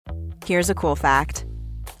Here's a cool fact.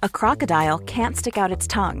 A crocodile can't stick out its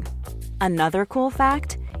tongue. Another cool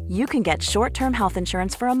fact, you can get short-term health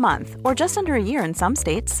insurance for a month or just under a year in some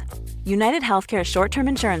states. United Healthcare short-term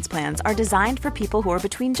insurance plans are designed for people who are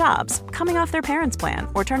between jobs, coming off their parents' plan,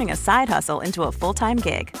 or turning a side hustle into a full-time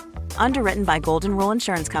gig. Underwritten by Golden Rule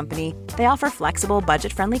Insurance Company, they offer flexible,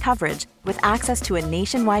 budget-friendly coverage with access to a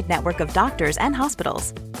nationwide network of doctors and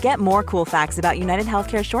hospitals. Get more cool facts about United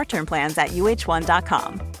Healthcare short-term plans at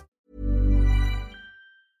uh1.com.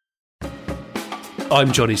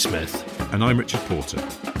 I'm Johnny Smith. And I'm Richard Porter.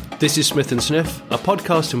 This is Smith & Sniff, a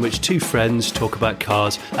podcast in which two friends talk about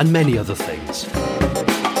cars and many other things.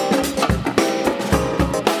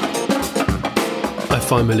 I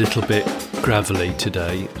find me a little bit gravelly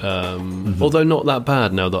today, although not that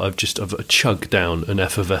bad now that I've chugged down an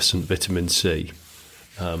effervescent vitamin C,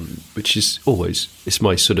 which is always, it's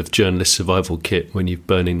my sort of journalist survival kit when you're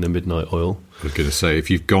burning the midnight oil. I was going to say, if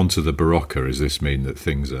you've gone to the Barocca, does this mean that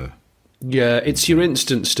things are... Yeah, it's your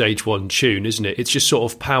instant stage one tune, isn't it? It's just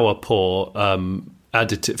sort of power pour,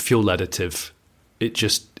 additive, fuel additive. It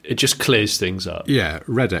just clears things up. Yeah,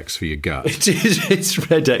 Red X for your gut.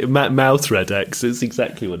 It's Red X, mouth Red X. It's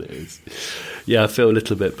exactly what it is. Yeah, I feel a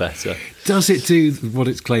little bit better. Does it do what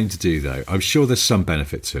it's claimed to do, though? I'm sure there's some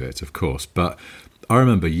benefit to it, of course. But I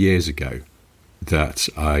remember years ago that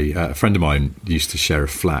a friend of mine used to share a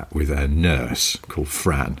flat with a nurse called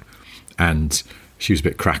Fran, and she was a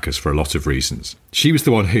bit crackers for a lot of reasons. She was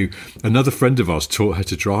the one who, another friend of ours taught her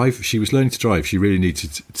to drive. She was learning to drive. She really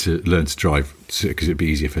needed to learn to drive because it'd be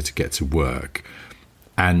easier for her to get to work.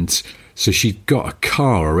 And so she'd got a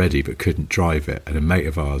car already but couldn't drive it. And a mate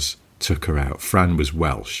of ours took her out. Fran was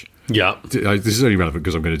Welsh. Yeah. This is only relevant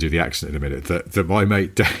because I'm going to do the accent in a minute. That my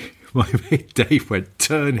mate Dave went,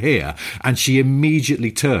 turn here. And she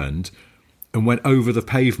immediately turned and went over the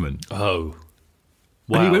pavement. Oh,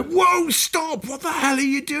 wow. And he went, whoa, stop, what the hell are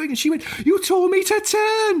you doing? And she went, you told me to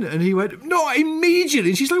turn. And he went, not immediately.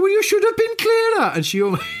 And she's like, well, you should have been clearer. And she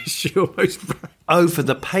almost over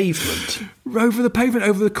the pavement. Over the pavement,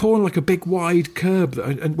 over the corner, like a big wide curb,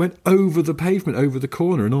 and went over the pavement, over the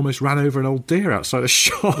corner, and almost ran over an old deer outside a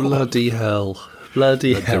shop. Bloody hell.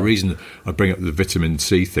 Bloody hell. The reason I bring up the vitamin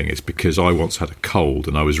C thing is because I once had a cold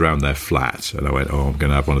and I was round their flat and I went, I'm going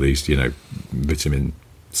to have one of these, vitamin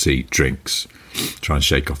C drinks. Try and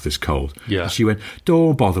shake off this cold. Yeah. And she went,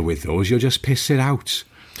 don't bother with those, you'll just piss it out.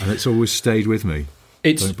 And it's always stayed with me.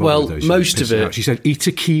 Most of it... She said, eat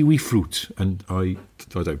a kiwi fruit. And I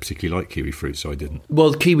don't particularly like kiwi fruit, so I didn't.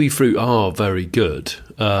 Well, kiwi fruit are very good.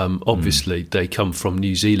 Obviously, they come from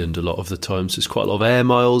New Zealand a lot of the times. There's quite a lot of air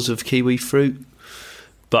miles of kiwi fruit.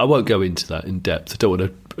 But I won't go into that in depth. I don't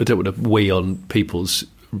want to wee on people's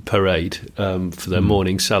parade for their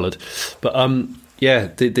morning salad. But... yeah,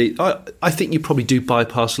 I think you probably do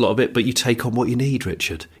bypass a lot of it, but you take on what you need,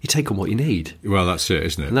 Richard. You take on what you need. Well, that's it,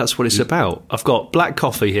 isn't it? And that's what it's about. I've got black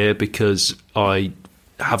coffee here because I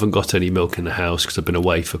haven't got any milk in the house because I've been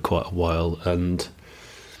away for quite a while. And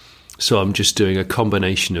so I'm just doing a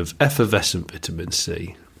combination of effervescent vitamin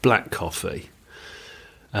C, black coffee.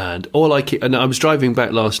 And and I was driving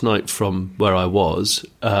back last night from where I was,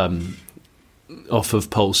 off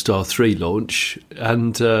of Polestar 3 launch,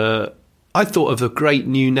 and... I thought of a great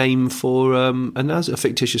new name for a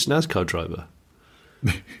fictitious NASCAR driver.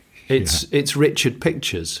 It's Richard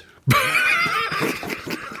Pictures.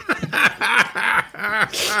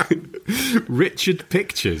 Richard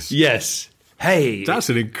Pictures? Yes. Hey. That's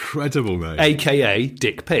an incredible name. AKA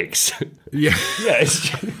Dick Pics. Yeah.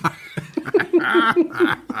 Yes.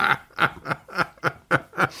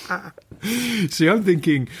 See, I'm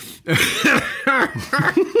thinking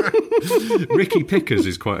Ricky Pickers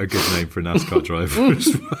is quite a good name for a NASCAR driver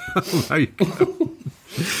as well. There you go.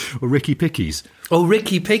 Or Ricky Pickies. Oh,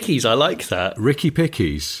 Ricky Pickies, I like that. Ricky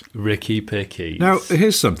Pickies. Ricky Pickies. Now,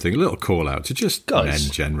 here's something, a little call out to just men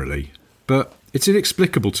generally. But it's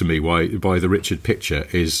inexplicable to me why the Richard picture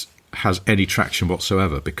has any traction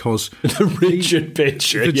whatsoever, because the Richard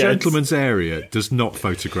picture, the gentleman's area does not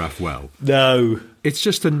photograph well. No. It's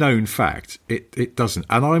just a known fact. It doesn't.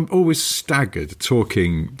 And I'm always staggered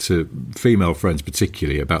talking to female friends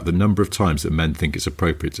particularly about the number of times that men think it's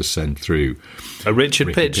appropriate to send through a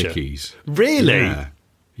Richard picture. Pickies. Really?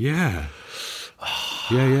 Yeah.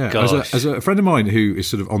 Yeah. Gosh. As a friend of mine who is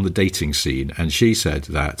sort of on the dating scene, and she said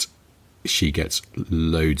that she gets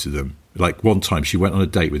loads of them. Like one time she went on a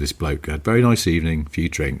date with this bloke, had a very nice evening, few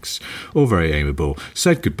drinks, all very amiable,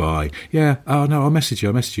 said goodbye. Yeah, oh no, I'll message you.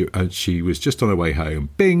 And she was just on her way home.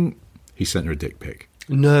 Bing, he sent her a dick pic.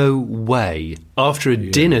 No way. After a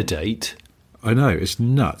dinner date? I know, it's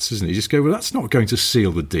nuts, isn't it? You just go, well, that's not going to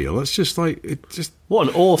seal the deal. That's just like it. Just what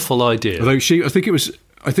an awful idea. Although I think it was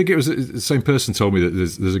the same person told me that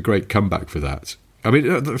there's a great comeback for that. I mean,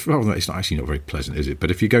 well, it's not very pleasant, is it?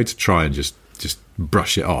 But if you go to try and just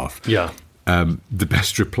brush it off, yeah. The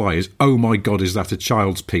best reply is, "Oh my God, is that a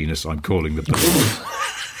child's penis?" I'm calling the police.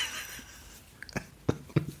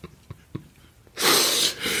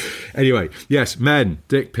 Anyway, yes, men,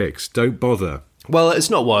 dick pics, don't bother. Well, it's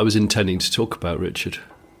not what I was intending to talk about, Richard.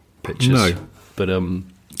 Pictures. No. But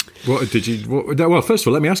what did you? Well, first of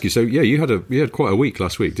all, let me ask you. So, yeah, you had quite a week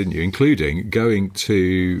last week, didn't you? Including going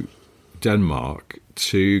to Denmark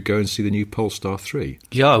to go and see the new Polestar 3.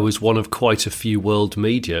 Yeah, I was one of quite a few world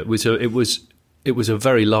media. It was a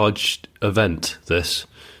very large event. The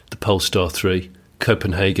Polestar 3,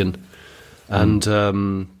 Copenhagen,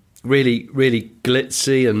 and really, really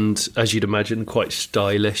glitzy, and as you'd imagine, quite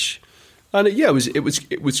stylish. And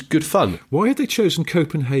it was good fun. Why had they chosen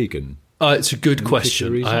Copenhagen? It's a good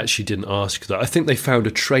question. I actually didn't ask that. I think they found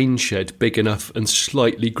a train shed big enough and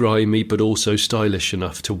slightly grimy, but also stylish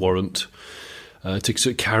enough to warrant to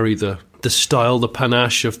sort of carry the style, the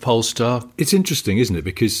panache of Polestar. It's interesting, isn't it?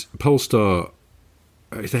 Because Polestar,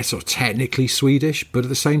 they're sort of technically Swedish, but at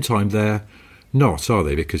the same time they're not, are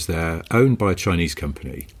they? Because they're owned by a Chinese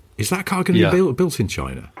company. Is that car going to be built in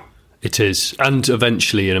China? It is, and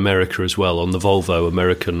eventually in America as well, on the Volvo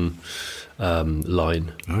American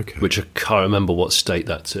line, which I can't remember what state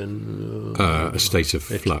that's in. A state of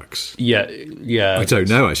flux. Yeah. I don't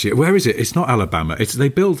know actually. Where is it? It's not Alabama. I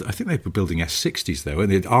think they were building S60s though,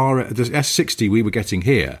 and the S60 we were getting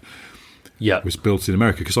here, was built in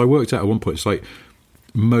America. Because I worked out at one point, it's like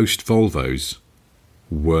most Volvos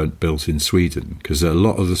weren't built in Sweden because a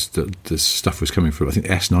lot of the stuff was coming from. I think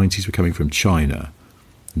the S90s were coming from China,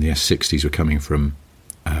 and the S60s were coming from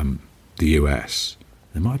the US.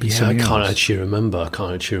 There might be something else. I can't actually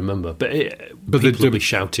remember. But people will be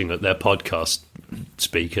shouting at their podcast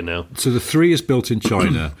speaker now. So the 3 is built in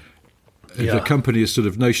China. The company is sort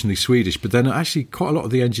of notionally Swedish, but then actually quite a lot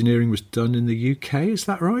of the engineering was done in the UK. Is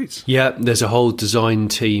that right? Yeah, there's a whole design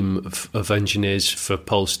team of engineers for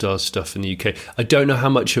Polestar stuff in the UK. I don't know how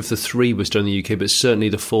much of the 3 was done in the UK, but certainly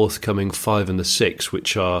the forthcoming 5 and the 6,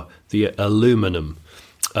 which are the aluminum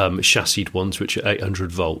chassised ones, which are 800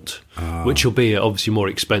 volt, which will be obviously more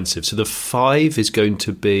expensive. So the 5 is going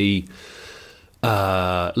to be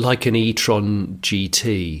like an e-tron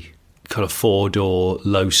GT, kind of 4-door,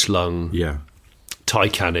 low-slung,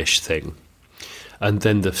 Taycan-ish thing. And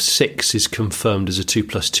then the 6 is confirmed as a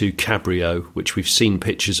 2+2 cabrio, which we've seen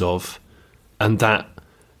pictures of, and that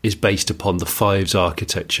is based upon the 5's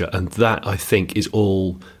architecture, and that, I think, is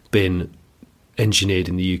all been engineered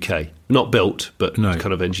in the UK. Not built, but kind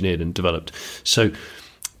of engineered and developed. So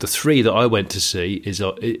the 3 that I went to see is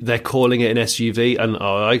they're calling it an SUV, and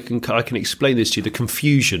I can explain this to you, the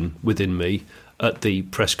confusion within me at the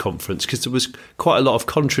press conference, because there was quite a lot of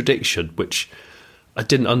contradiction, which I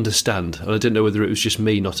didn't understand, and I didn't know whether it was just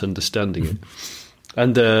me not understanding it.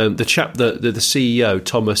 And the chap, the CEO,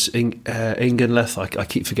 Thomas Ingenlath, I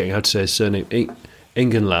keep forgetting how to say his surname,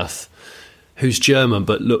 Ingenlath, who's German,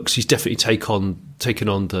 but he's definitely taken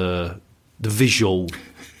on the visual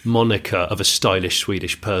moniker of a stylish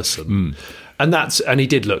Swedish person. And he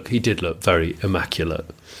did look very immaculate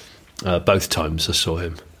both times I saw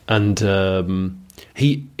him. And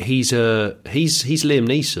he's Liam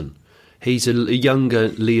Neeson. He's a younger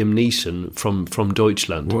Liam Neeson from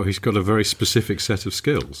Deutschland. Well, he's got a very specific set of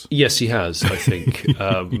skills. Yes, he has, I think.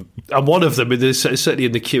 And one of them, certainly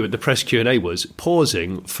in the press Q&A, was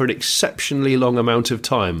pausing for an exceptionally long amount of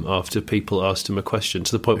time after people asked him a question,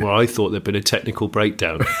 to the point where I thought there'd been a technical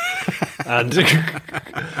breakdown. And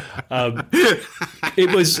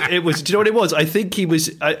it was. Do you know what it was? I think he was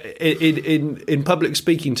in public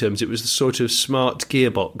speaking terms. It was the sort of smart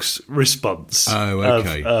gearbox response. Oh,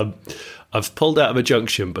 okay. I've pulled out of a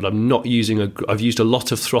junction, but I'm not using I've used a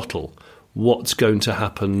lot of throttle. What's going to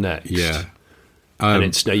happen next? Yeah. And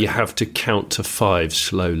it's now you have to count to 5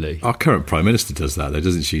 slowly. Our current Prime Minister does that, though,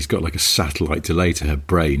 doesn't she? She's got like a satellite delay to her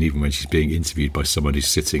brain, even when she's being interviewed by someone who's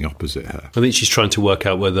sitting opposite her. I think she's trying to work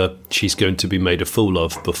out whether she's going to be made a fool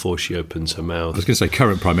of before she opens her mouth. I was going to say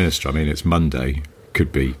current Prime Minister. I mean, it's Monday.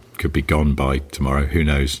 Could be gone by tomorrow. Who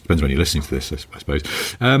knows? Depends when you're listening to this, I suppose.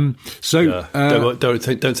 Don't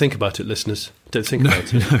think about it, listeners. Don't think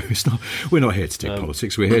about it. No, it's not. We're not here to do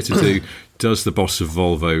politics. We're here to do. Does the boss of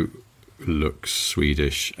Volvo look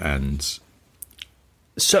Swedish? And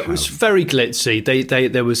so it was very glitzy.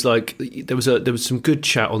 There was some good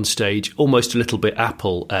chat on stage, almost a little bit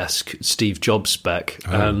Apple-esque, Steve Jobs spec,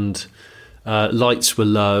 and lights were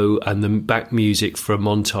low, and the back music for a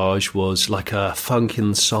montage was like a funk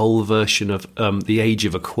and soul version of The Age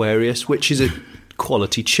of Aquarius, which is a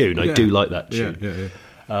quality tune. I do like that tune.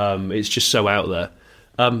 It's just so out there.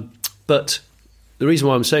 But the reason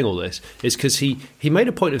why I'm saying all this is because he made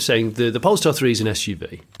a point of saying the Polestar 3 is an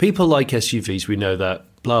SUV. People like SUVs, we know that,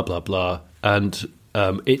 blah, blah, blah. And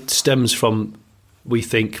it stems from, we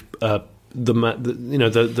think, the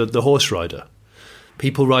horse rider.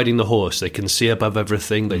 People riding the horse, they can see above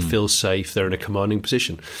everything, they feel safe, they're in a commanding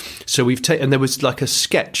position. So and there was like a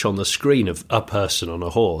sketch on the screen of a person on a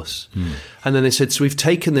horse. And then they said, so we've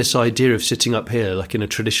taken this idea of sitting up here like in a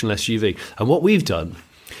traditional SUV, and what we've done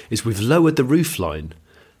is we've lowered the roofline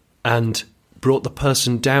and brought the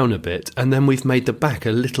person down a bit, and then we've made the back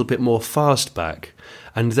a little bit more fast back.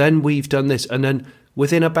 And then we've done this, and then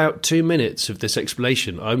within about 2 minutes of this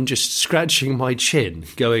explanation, I'm just scratching my chin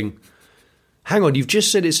going, hang on, you've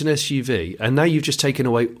just said it's an SUV, and now you've just taken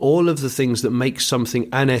away all of the things that make something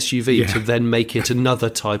an SUV to then make it another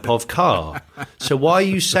type of car. So why are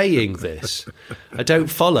you saying this? I don't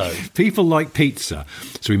follow. People like pizza.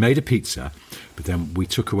 So we made a pizza, but then we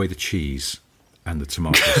took away the cheese and the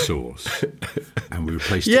tomato sauce, and we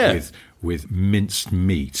replaced it with minced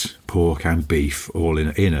meat, pork and beef, all in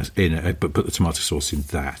a but put the tomato sauce in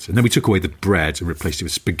that. And then we took away the bread and replaced it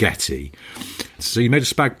with spaghetti. So you made a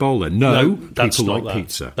spag bowl then? No, that's people not like that.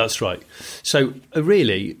 pizza. That's right. So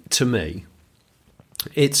really, to me,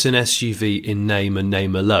 it's an SUV in name and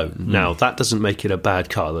name alone. Now, that doesn't make it a bad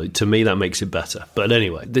car, though. To me, that makes it better. But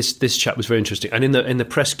anyway, this chat was very interesting. And in the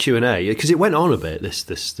press Q&A, because it went on a bit,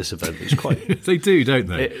 this event, it was quite... They do, don't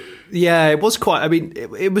they? It was quite... I mean,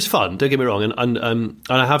 it was fun, don't get me wrong. And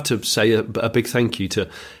I have to say a big thank you to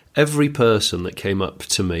every person that came up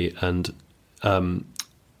to me and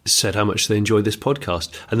said how much they enjoyed this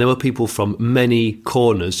podcast. And there were people from many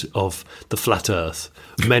corners of the flat earth,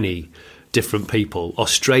 many... different people,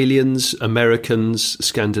 Australians, Americans,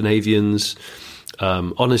 Scandinavians.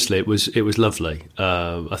 Honestly, it was lovely.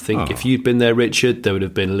 I think if you'd been there, Richard, there would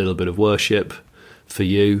have been a little bit of worship for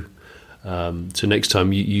you. So next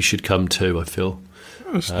time you should come too, I feel.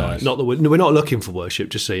 That's nice. Not that we're not looking for worship,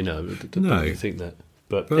 just so you know. No. You think that.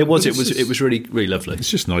 But it was really, really lovely. It's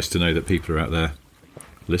just nice to know that people are out there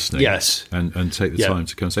listening, and take the time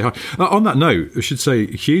to come and say hi. On that note, I should say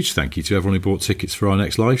a huge thank you to everyone who bought tickets for our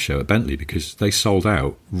next live show at Bentley, because they sold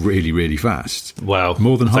out really, really fast. Wow.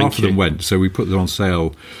 More than half of them went. So we put them on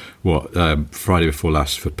sale, Friday before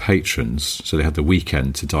last for patrons. So they had the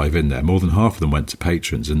weekend to dive in there. More than half of them went to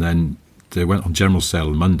patrons, and then they went on general sale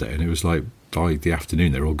on Monday, and it was like by the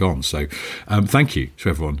afternoon they're all gone. So thank you to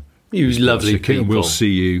everyone. You lovely people. And we'll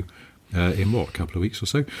see you in a couple of weeks or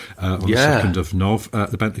so, on the 2nd of Nov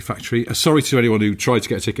at the Bentley factory. Sorry to anyone who tried to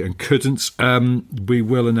get a ticket and couldn't. We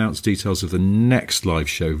will announce details of the next live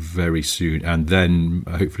show very soon, and then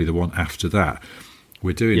hopefully the one after that.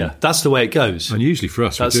 We're doing... Yeah, that's the way it goes. And usually for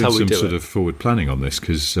us, we're doing some sort of forward planning on this,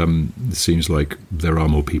 because it seems like there are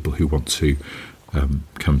more people who want to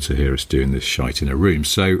come to hear us doing this shite in a room.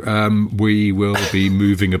 So we will be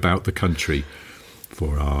moving about the country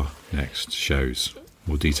for our next shows.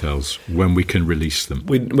 More details when we can release them.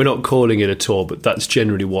 We're not calling it a tour, but that's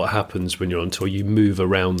generally what happens when you're on tour. You move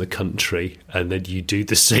around the country and then you do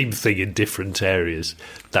the same thing in different areas.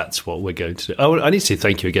 That's what we're going to do. Oh, I need to say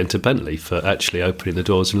thank you again to Bentley for actually opening the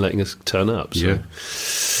doors and letting us turn up. So.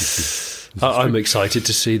 Yeah. I'm excited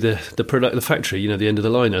to see the factory, the end of the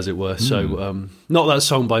line, as it were. So, not that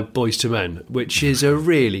song by Boyz II Men, which is a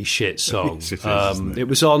really shit song. It is, isn't it? It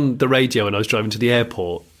was on the radio when I was driving to the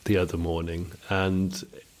airport the other morning, and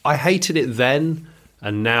I hated it then,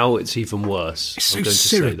 and now it's even worse. It's so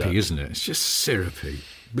syrupy, isn't it? It's just syrupy.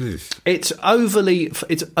 It's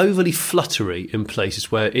overly fluttery in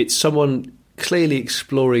places where it's someone clearly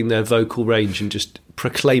exploring their vocal range and just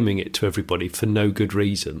proclaiming it to everybody for no good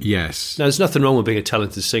reason. Yes. Now, there's nothing wrong with being a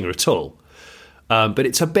talented singer at all, but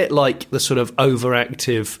it's a bit like the sort of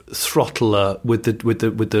overactive throttler with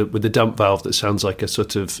the dump valve that sounds like a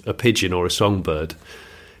sort of a pigeon or a songbird.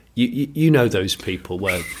 You know those people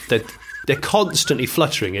where they're constantly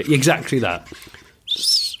fluttering it. Exactly that.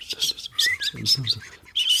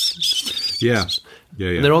 Yeah.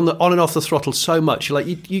 And they're on and off the throttle so much. You're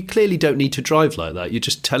like, you clearly don't need to drive like that. You're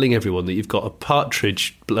just telling everyone that you've got a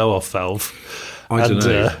partridge blow-off valve. I don't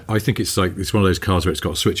know. I think it's one of those cars where it's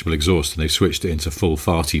got a switchable exhaust and they've switched it into full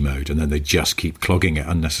farty mode, and then they just keep clogging it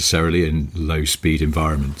unnecessarily in low-speed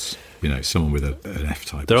environments. Someone with an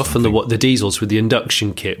F-Type. They're often the diesels with the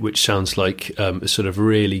induction kit, which sounds like a sort of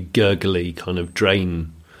really gurgly kind of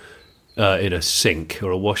drain in a sink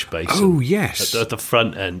or a wash basin. Oh, yes. At the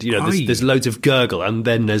front end. There's loads of gurgle and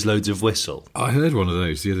then there's loads of whistle. I heard one of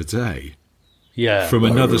those the other day. Yeah. From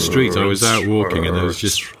another street. I was out walking and there was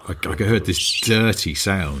just... I heard this dirty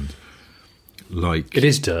sound. Like it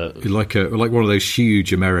is dirt. Like one of those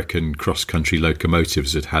huge American cross-country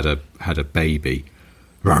locomotives that had a baby.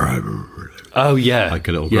 Oh, yeah. Like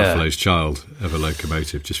a little Gruffalo's child of a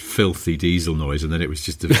locomotive, just filthy diesel noise, and then it was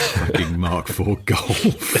just a fucking Mark IV Golf.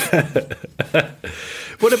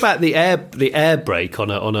 What about the air brake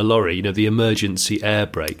on a lorry? The emergency air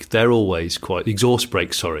brake. They're always quite exhaust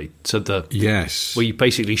brake. Sorry, so where you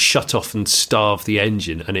basically shut off and starve the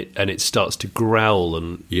engine, and it starts to growl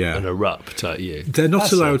and erupt at you. They're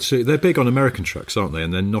not allowed to. They're big on American trucks, aren't they?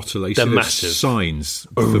 And they're not allowed. They're massive. Signs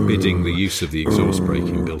forbidding the use of the exhaust brake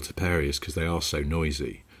in built-up areas because they are so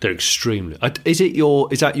noisy. They're extremely. Is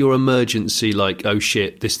that your emergency? Like, oh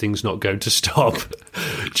shit, this thing's not going to stop.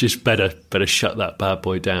 Just better shut that bad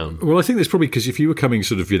boy down. Well, I think that's probably because if you were coming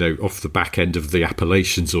sort of off the back end of the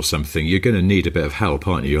Appalachians or something, you're going to need a bit of help,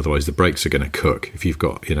 aren't you? Otherwise, the brakes are going to cook if you've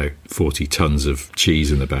got 40 tons of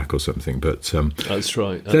cheese in the back or something. But that's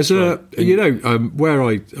right. Where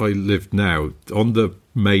I live now on the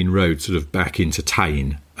main road, sort of back into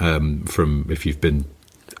Tyne, from if you've been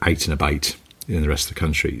out and about in the rest of the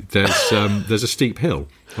country, there's a steep hill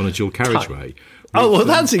on a dual carriageway.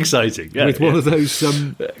 That's exciting. Yeah, one of those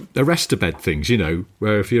arrestor bed things,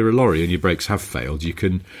 where if you're a lorry and your brakes have failed, you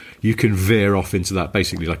can veer off into that,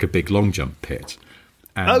 basically like a big long jump pit.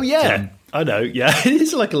 And, I know. Yeah, it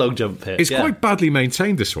is like a long jump pit. It's quite badly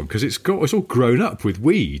maintained, this one, because it's all grown up with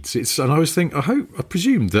weeds. And I was thinking, I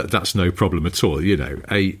presume that's no problem at all.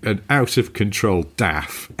 An out of control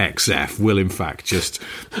DAF XF will in fact just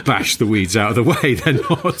bash the weeds out of the way.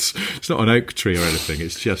 It's not an oak tree or anything.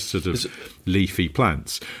 It's just sort of leafy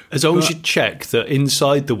plants. As long as you check that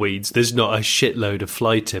inside the weeds, there's not a shitload of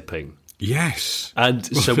fly tipping. Yes. And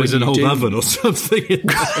so there's an old oven or something in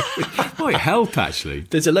there. Might help, actually.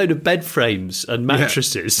 There's a load of bed frames and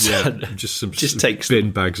mattresses. Yeah. And just takes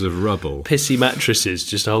bin bags of rubble. Pissy mattresses,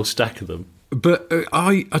 just a whole stack of them. But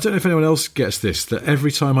I don't know if anyone else gets this, that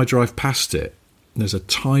every time I drive past it, there's a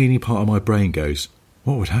tiny part of my brain goes,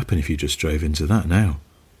 what would happen if you just drove into that now?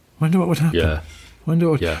 Wonder what would happen.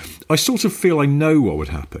 Yeah. I sort of feel I know what would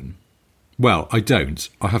happen. Well, I don't.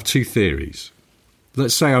 I have two theories.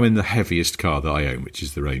 Let's say I'm in the heaviest car that I own, which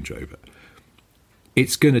is the Range Rover.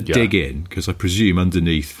 It's going to dig in, because I presume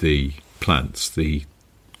underneath the plants, the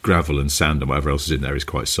gravel and sand and whatever else is in there is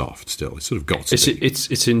quite soft still. It's sort of got to be.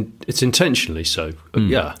 It's intentionally so.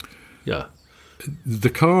 Yeah. The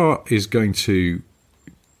car is going to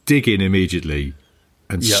dig in immediately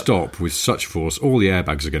and stop with such force. All the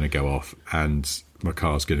airbags are going to go off and my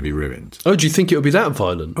car's going to be ruined. Oh, do you think it would be that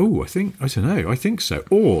violent? Oh, I don't know. I think so.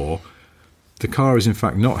 Or the car is in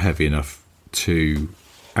fact not heavy enough to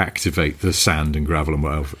activate the sand and gravel and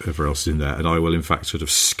whatever else is in there, and I will in fact sort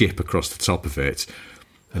of skip across the top of it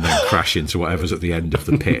and then crash into whatever's at the end of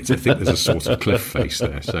the pit. I think there's a sort of cliff face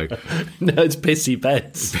there. So no, it's pissy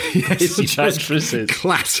beds. Yes, pissy mattresses.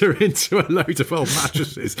 Clatter into a load of old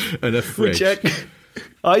mattresses and a fridge.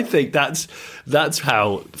 I think that's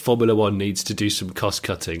how Formula One needs to do some cost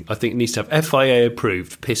cutting. I think it needs to have FIA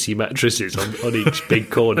approved pissy mattresses on each big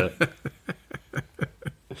corner.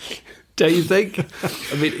 Don't you think?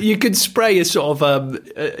 I mean, you can spray a sort of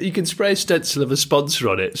a stencil of a sponsor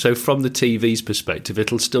on it, so from the TV's perspective,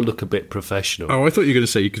 it'll still look a bit professional. Oh, I thought you were going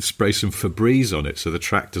to say you could spray some Febreze on it so the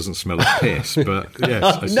track doesn't smell of piss. But yes,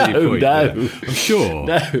 I see your point. No, yeah. I'm sure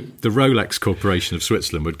the Rolex Corporation of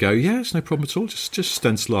Switzerland would go, yes, no problem at all. Just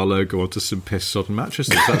stencil our logo onto some piss-sodden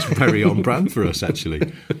mattresses. That's very on brand for us,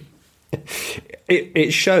 actually.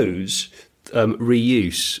 It shows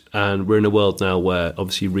reuse, and we're in a world now where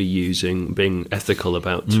obviously reusing, being ethical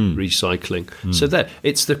about recycling. So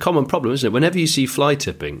it's the common problem, isn't it? Whenever you see fly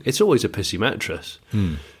tipping, it's always a pissy mattress.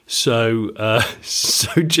 So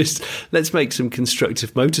just let's make some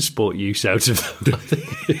constructive motorsport use out of them.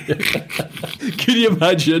 Can you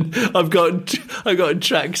imagine? I've got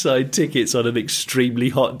trackside tickets on an extremely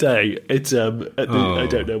hot day. It's I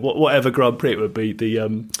don't know whatever Grand Prix it would be.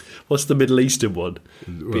 The what's the Middle Eastern one?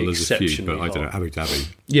 Well, there's a few, but I don't know. Abu Dhabi.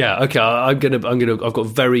 Yeah, okay. I've got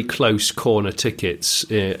very close corner tickets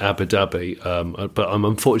in Abu Dhabi, but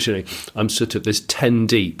I'm sort of there's 10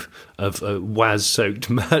 deep of Waz-soaked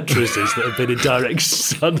mattresses that have been in direct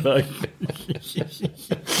sunlight.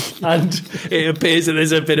 And it appears that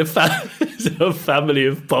there's been a family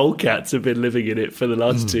of polecats have been living in it for the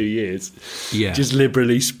last 2 years. Yeah. Just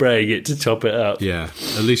liberally spraying it to top it up. Yeah.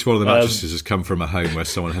 At least one of the mattresses has come from a home where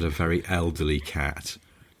someone had a very elderly cat.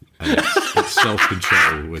 And its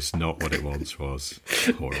self-control was not what it once was.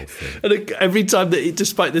 Poor old thing. And every time that,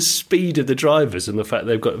 despite the speed of the drivers and the fact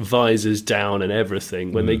they've got visors down and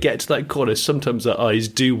everything, when they get to that corner, sometimes their eyes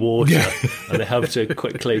do water, and they have to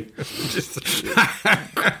quickly.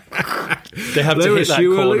 They have to hit that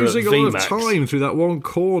you were corner losing at a lot of VMAX. time through that one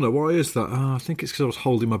corner. Why is that? Oh, I think it's because I was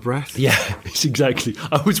holding my breath. Yeah, it's exactly.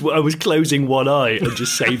 I was closing one eye and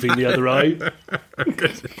just saving the other eye.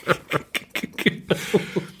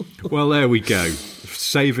 Well, there we go.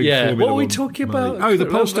 Saving Formula what were we 1 talking money. about? Oh, the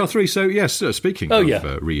Polestar 3. So, yes, speaking of yeah.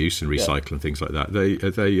 reuse and recycle and things like that, they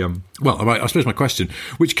well, all right, I suppose my question,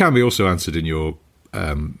 which can be also answered in your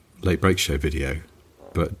Late Break Show video,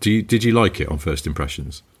 but did you like it on first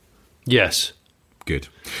impressions? Yes. Good.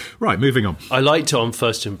 Right, moving on. I liked it on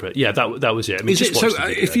first impression. Yeah, that was it. I mean, Is it, just so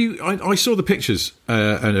watch the video. I saw the pictures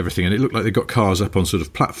and everything, and it looked like they got cars up on sort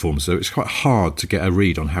of platforms, so it's quite hard to get a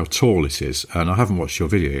read on how tall it is. And I haven't watched your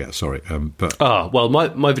video yet, sorry. But well,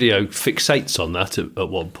 my video fixates on that at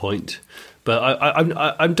one point, but I'm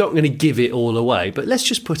not going to give it all away. But let's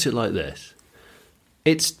just put it like this: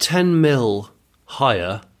 it's 10 mil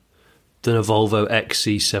higher than a Volvo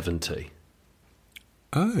XC70.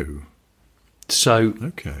 Oh, so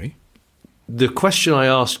okay. The question I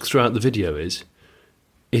asked throughout the video is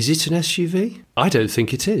it an SUV? I don't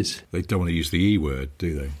think it is. They don't want to use the E word,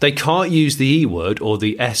 do they? They can't use the E word or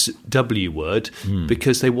the SW word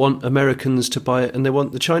because they want Americans to buy it and they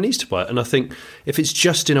want the Chinese to buy it. And I think if it's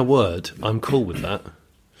just in a word, I'm cool with that.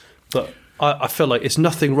 But I feel like it's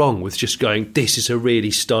nothing wrong with just going, this is a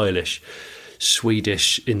really stylish,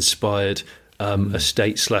 Swedish-inspired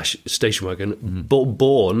estate/station wagon,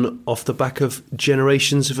 born off the back of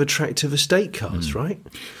generations of attractive estate cars, right?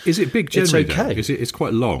 Is it big generally? It's okay. Though? It's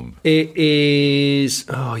quite long. It is.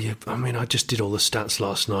 Oh yeah. I mean, I just did all the stats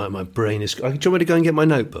last night. My brain is. Do you want me to go and get my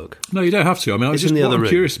notebook? No, you don't have to. I mean, It's in the what other I'm room.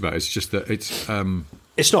 curious about is just that it's.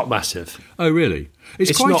 It's not massive. Oh, really?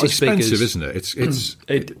 It's quite not as big expensive, as- isn't it? It's.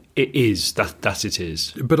 It is. That it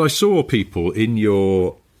is. But I saw people in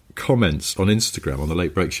your comments on Instagram on the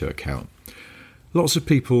Late Break Show account. Lots of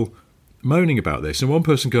people moaning about this, and one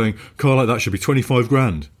person going, "Car like that should be 25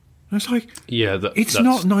 grand." And it's like, Yeah. it's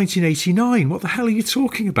not 1989. What the hell are you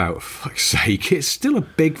talking about? For fuck's sake, it's still a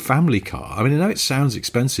big family car. I mean, I know it sounds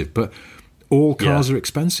expensive, but all cars are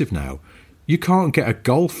expensive now. You can't get a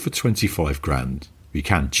Golf for 25 grand. You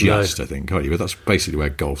can just, I think, can't you? But that's basically where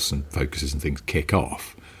Golfs and Focuses and things kick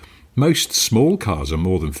off. Most small cars are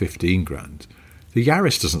more than 15 grand. The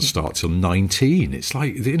Yaris doesn't start till 19. It's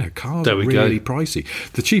like, cars There are we really go. pricey.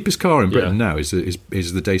 The cheapest car in Britain now is the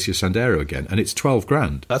Dacia Sandero again, and it's 12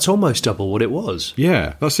 grand. That's almost double what it was.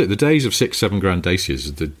 Yeah, that's it. The days of 6-7 grand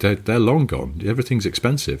Dacias, they're long gone. Everything's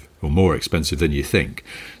expensive, or more expensive than you think.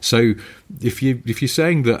 So if you're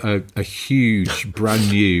saying that a huge,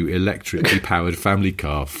 brand new electrically powered family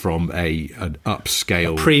car from an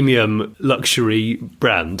upscale Premium luxury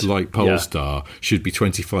brand like Polestar should be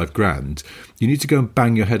 25 grand, you need to go and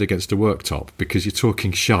bang your head against a worktop because you're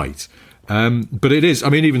talking shite. But it is. I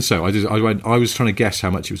mean, even so, I was trying to guess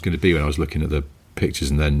how much it was going to be when I was looking at the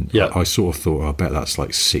pictures, and then I sort of thought, I bet that's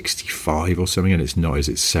like 65 or something, and it's not. Is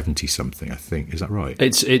it 70 something? I think, is that right?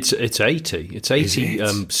 It's 80. It's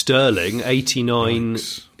 80 sterling, 89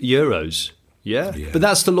 euros. Yeah, but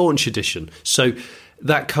that's the launch edition. So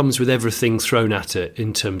that comes with everything thrown at it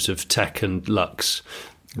in terms of tech and lux.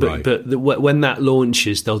 But when that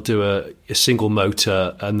launches, they'll do a single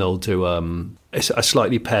motor, and they'll do a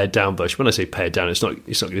slightly pared down version. When I say pared down, it's not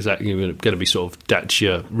exactly going to be sort of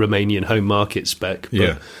Dacia Romanian home market spec.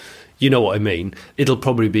 But you know what I mean.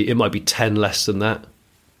 It might be 10 less than that,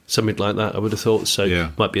 something like that. I would have thought. So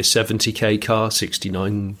it might be a 70k car,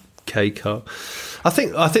 69k car. I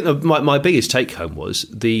think my biggest take home was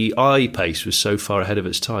the I-Pace was so far ahead of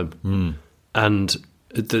its time, and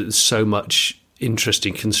there's so much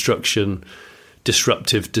interesting construction,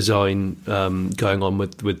 disruptive design going on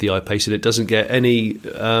with the I-Pace, and it doesn't get any.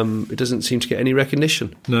 It doesn't seem to get any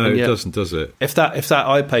recognition. No, it doesn't, does it? If that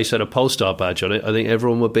I-Pace had a Polestar badge on it, I think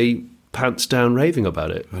everyone would be pants down raving about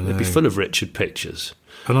it. It'd be full of Richard pictures.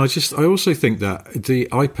 And I also think that the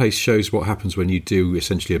I-Pace shows what happens when you do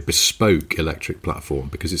essentially a bespoke electric platform,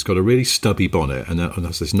 because it's got a really stubby bonnet, and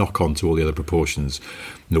that's this knock-on to all the other proportions.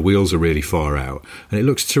 And the wheels are really far out, and it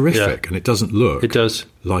looks terrific, and it doesn't look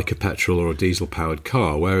like a petrol or a diesel-powered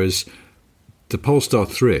car, whereas the Polestar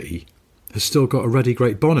 3 has still got a really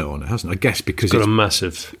great bonnet on it, hasn't it? I guess because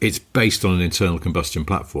it's based on an internal combustion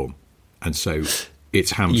platform, and so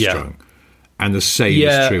it's hamstrung. Yeah. And the same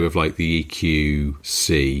is true of like the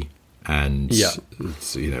EQC and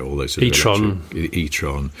all those sort of e-tron.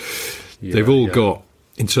 E-tron. They've all got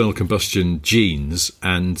internal combustion jeans,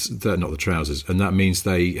 and they're not the trousers, and that means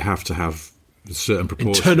they have to have certain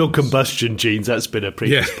proportions. Internal combustion jeans. That's been a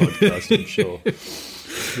previous podcast, I'm sure.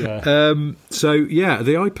 Yeah. So yeah,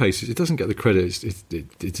 the I-Pace, it doesn't get the credit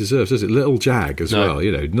it deserves, does it? Little Jag as well,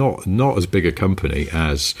 you know, not as big a company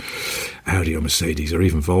as Audi or Mercedes or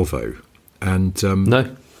even Volvo, and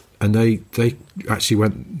and they actually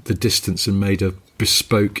went the distance and made a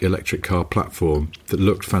bespoke electric car platform that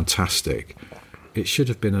looked fantastic. It should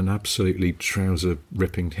have been an absolutely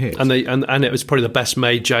trouser-ripping hit. And it was probably the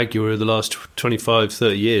best-made Jaguar of the last 25,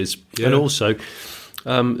 30 years. Yeah. And also,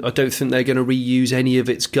 I don't think they're going to reuse any of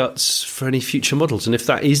its guts for any future models. And if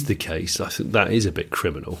that is the case, I think that is a bit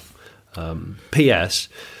criminal. P.S.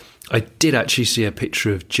 I did actually see a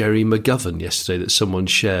picture of Jerry McGovern yesterday that someone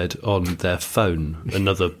shared on their phone,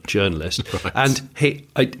 another journalist. Right. And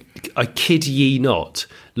I kid ye not,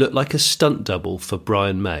 looked like a stunt double for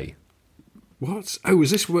Brian May. What? Oh,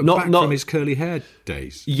 was this back from his curly hair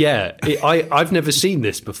days? Yeah, I've never seen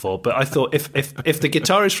this before, but I thought if the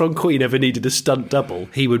guitarist from Queen ever needed a stunt double,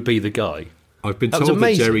 he would be the guy. I've been told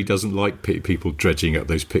that Jerry doesn't like people dredging up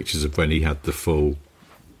those pictures of when he had the full...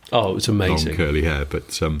 Oh, it was amazing. Long curly hair,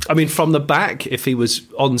 but... I mean, from the back, if he was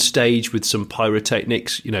on stage with some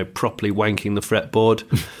pyrotechnics, you know, properly wanking the fretboard,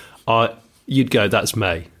 you'd go, that's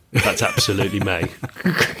May. That's absolutely May.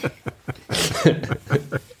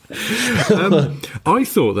 I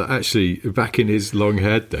thought that actually back in his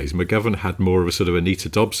long-haired days, McGovern had more of a sort of Anita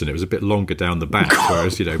Dobson. It was a bit longer down the back,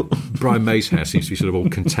 whereas, you know, Brian May's hair seems to be sort of all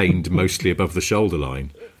contained mostly above the shoulder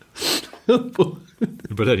line.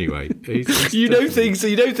 But anyway, you know things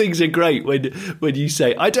are great when you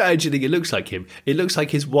say, I don't actually think it looks like him. It looks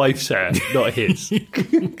like his wife's hair, not his.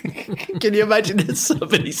 Can you imagine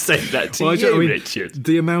somebody saying that to you, Richard?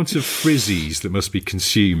 The amount of frizzies that must be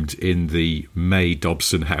consumed in the May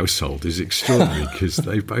Dobson household is extraordinary because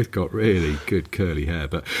they've both got really good curly hair.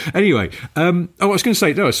 But anyway, I was going to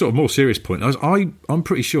say, no, a sort of more serious point. I'm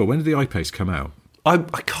pretty sure, when did the I-Pace come out? I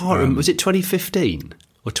can't remember. Was it 2015?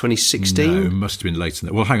 Or 2016? No, it must have been later than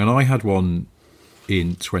that. Well, hang on, I had one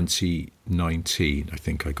in 2019. I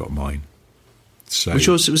think I got mine. So, which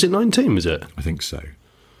was it 19, was it? I think so.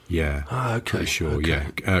 Yeah. Ah, okay. Pretty sure, okay.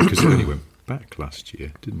 Yeah. Because it only went back last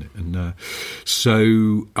year, didn't it? And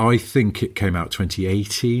so I think it came out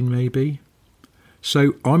 2018, maybe.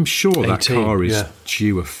 So I'm sure 18, that car is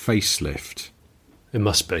due a facelift. It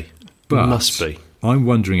must be. But it must be. I'm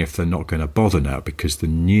wondering if they're not going to bother now because the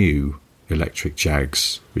new electric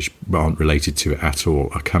Jags, which aren't related to it at all,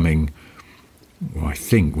 are coming. Well, I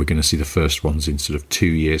think we're going to see the first ones in sort of 2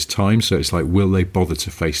 years' time. So it's like, will they bother to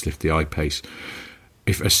facelift the I-Pace?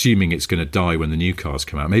 Assuming it's going to die when the new cars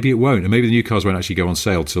come out. Maybe it won't, and maybe the new cars won't actually go on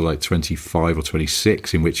sale till like 25 or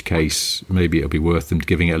 26. In which case, maybe it'll be worth them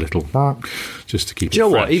giving it a little just to keep it fresh. Do you know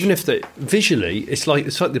what? Even if visually, it's like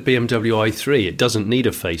the BMW i3. It doesn't need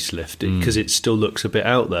a facelift because it still looks a bit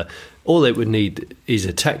out there. All it would need is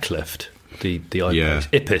a tech lift. The I-Pace.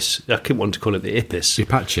 Ipis. I couldn't want to call it the Ipis. The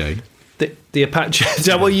Apache. The Apache. Is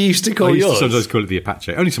that what you used to call yours? I used to sometimes call it the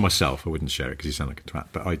Apache. Only to myself. I wouldn't share it because you sound like a twat.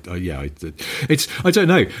 But I did. I don't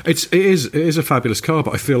know. It is a fabulous car,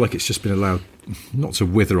 but I feel like it's just been allowed not to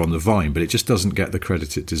wither on the vine, but it just doesn't get the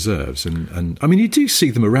credit it deserves. And I mean, you do see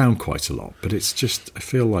them around quite a lot, but it's just, I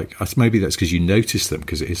feel like maybe that's because you notice them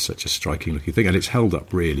because it is such a striking looking thing, and it's held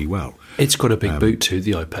up really well. It's got a big boot too,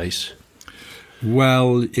 the I-Pace.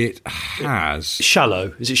 Well, it has.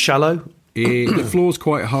 Shallow. Is it shallow? The floor's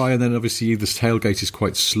quite high, and then obviously the tailgate is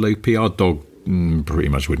quite slopey. Our dog pretty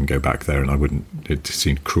much wouldn't go back there, and I wouldn't. It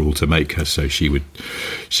seemed cruel to make her, so she would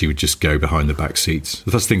just go behind the back seats. The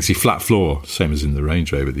first thing, see, flat floor, same as in the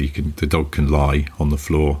Range Rover. The dog can lie on the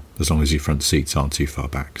floor as long as your front seats aren't too far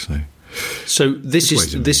back. So this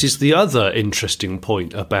is the other interesting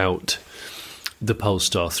point about the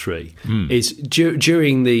Polestar 3 is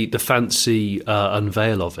during the fancy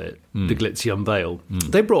unveil of it, the glitzy unveil,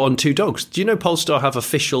 they brought on two dogs. Do you know Polestar have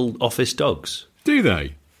official office dogs? Do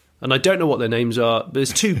they? and I don't know what their names are, but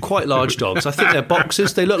there's two quite large dogs. I think they're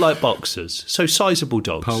boxers. They look like boxers. So sizable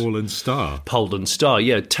dogs. Pole and Star. Pole and Star,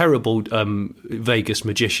 yeah. Terrible Vegas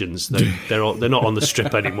magicians. They're not on the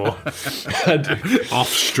strip anymore.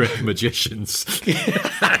 Off-strip magicians.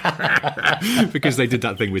 Because they did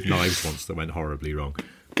that thing with knives once that went horribly wrong.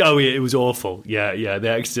 Oh, yeah, it was awful. Yeah, they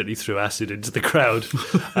accidentally threw acid into the crowd.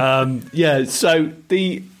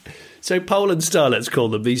 So Pole and Star, let's call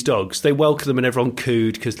them, these dogs. They welcome them and everyone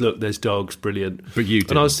cooed because, look, there's dogs, brilliant. But you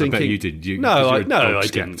didn't. And I was thinking, I bet you did. I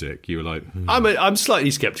didn't. You were like... I'm slightly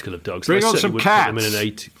sceptical of dogs. Bring on some cats. Put them in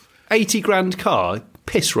an 80 grand car.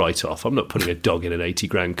 Piss right off. I'm not putting a dog in an 80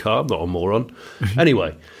 grand car. I'm not a moron.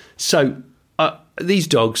 Anyway, so these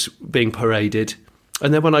dogs being paraded.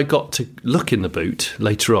 And then when I got to look in the boot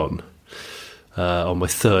later on my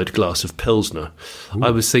third glass of Pilsner, I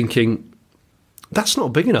was thinking, that's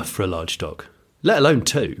not big enough for a large dog, let alone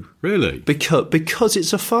two. Really? Because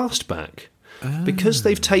it's a fastback. Because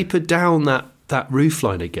they've tapered down that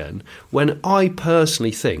roofline again, when I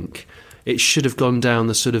personally think it should have gone down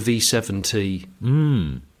the sort of V70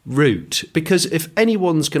 route. Because if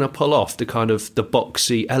anyone's going to pull off the kind of the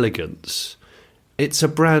boxy elegance, it's a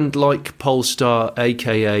brand like Polestar,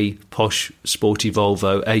 a.k.a. posh sporty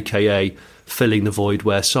Volvo, a.k.a. filling the void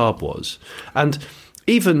where Saab was. And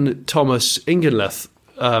even Thomas Ingenlath,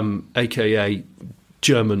 a.k.a.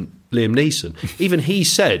 German Liam Neeson, even he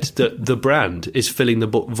said that the brand is filling the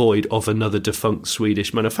void of another defunct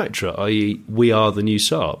Swedish manufacturer, i.e. we are the new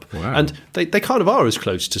Saab. Wow. And they kind of are as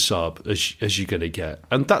close to Saab as you're going to get.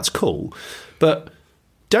 And that's cool. But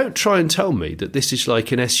don't try and tell me that this is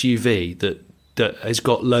like an SUV that has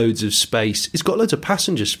got loads of space. It's got loads of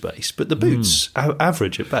passenger space, but the boot's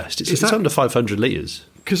average at best. It's under 500 litres.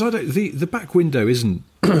 Because the back window isn't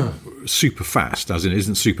super fast, as in it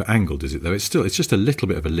isn't super angled, is it? Though it's just a little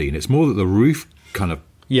bit of a lean. It's more that the roof kind of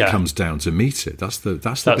comes down to meet it. That's the bit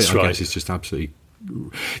right. I guess is just absolutely.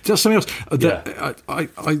 That's something else.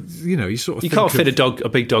 You sort of you can't fit a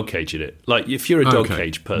big dog cage in it. Like if you're a dog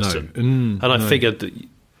cage person, I figured that.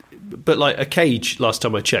 But like a cage, last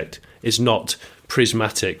time I checked, is not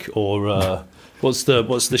prismatic or what's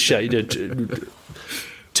the shade?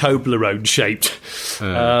 Toblerone shaped.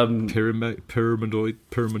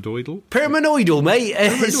 Pyramidoidal? Pyramidoidal, mate.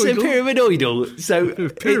 It's a pyramidoidal. So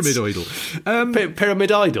pyramidoidal.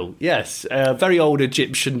 Pyramididal, yes. Very old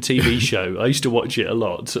Egyptian TV show. I used to watch it a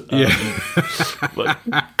lot.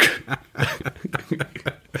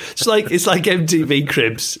 It's like MTV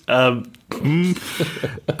Cribs. So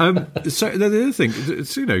the other thing,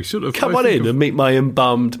 it's, sort of. Come on in and meet my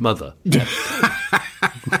embalmed mother.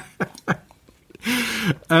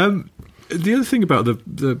 The other thing about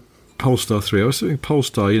the Polestar 3, I was thinking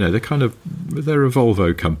Polestar, they're a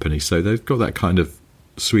Volvo company, so they've got that kind of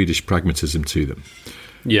Swedish pragmatism to them.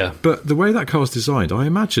 Yeah. But the way that car's designed, I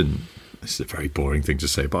imagine, this is a very boring thing to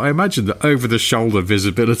say, but I imagine that over-the-shoulder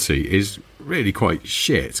visibility is really quite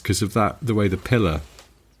shit because of the way the pillar...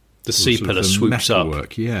 The C-pillar swoops up.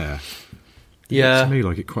 Work. Yeah. Yeah. To me,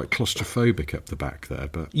 like, it's quite claustrophobic up the back there.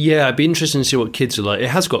 But yeah, it'd be interesting to see what kids are like. It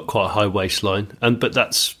has got quite a high waistline, but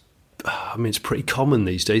that's... I mean, it's pretty common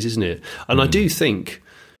these days, isn't it? And I do think...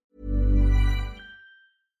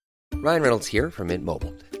 Ryan Reynolds here from Mint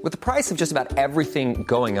Mobile. With the price of just about everything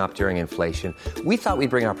going up during inflation, we thought we'd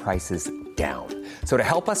bring our prices down. So to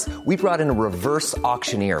help us, we brought in a reverse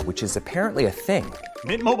auctioneer, which is apparently a thing.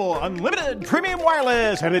 Mint Mobile Unlimited Premium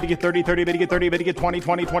Wireless. How to get 30, 30, how to get 30, how to get 20,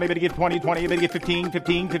 20, 20, how to get 20, 20, how to get 15,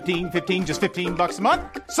 15, 15, 15, just $15 a month?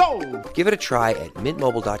 Sold! Give it a try at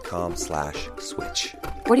mintmobile.com/switch.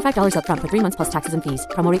 $45 up front for 3 months plus taxes and fees.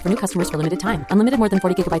 Promo rate for new customers for limited time. Unlimited more than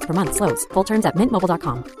 40 gigabytes per month. Slows full terms at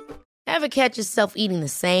mintmobile.com. Ever catch yourself eating the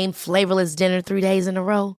same flavorless dinner 3 days in a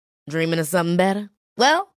row? Dreaming of something better?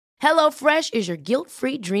 Well, HelloFresh is your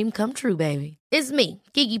guilt-free dream come true, baby. It's me,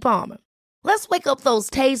 Keke Palmer. Let's wake up those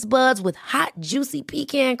taste buds with hot, juicy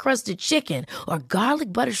pecan-crusted chicken or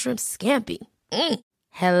garlic butter shrimp scampi.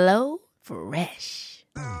 Hello Fresh.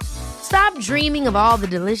 Stop dreaming of all the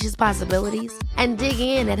delicious possibilities and dig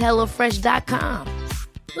in at HelloFresh.com.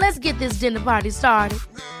 Let's get this dinner party started.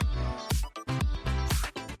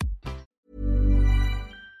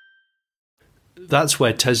 That's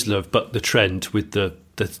where Tesla have bucked the trend with the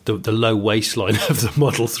low waistline of the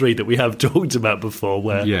Model 3 that we have talked about before,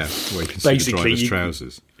 where you can see the driver's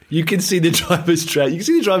trousers. You can see the driver's trousers. You can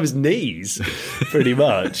see the driver's knees, pretty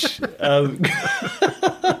much.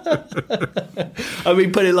 I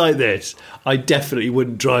mean, put it like this. I definitely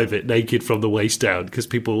wouldn't drive it naked from the waist down because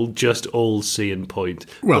people will just all see and point.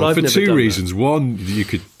 Well, for two reasons. One, you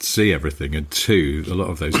could see everything, and two, a lot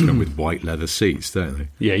of those come with white leather seats, don't they?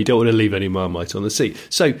 Yeah, you don't want to leave any Marmite on the seat.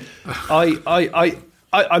 So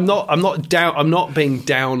I'm not being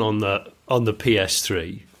down on the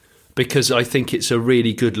PS3 because I think it's a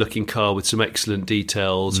really good looking car with some excellent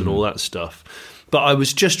details and all that stuff. But I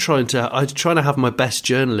was just trying to have my best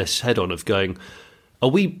journalist's head on of going,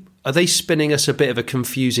 are they spinning us a bit of a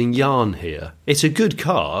confusing yarn here? It's a good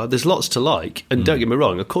car. There's lots to like. And don't get me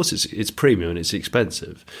wrong, of course it's premium and it's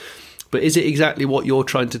expensive. But is it exactly what you're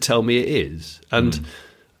trying to tell me it is? And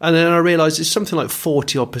then I realised it's something like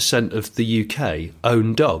 40% of the UK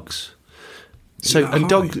own dogs. So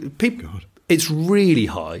it's really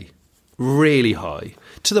high,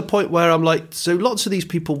 to the point where I'm like, so lots of these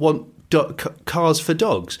people want cars for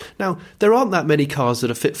dogs. Now, there aren't that many cars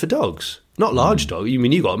that are fit for dogs. not large dog. You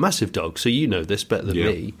mean you got a massive dog, so you know this better than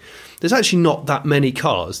me. There's actually not that many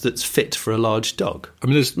cars that's fit for a large dog. I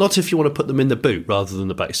mean, there's not if you want to put them in the boot rather than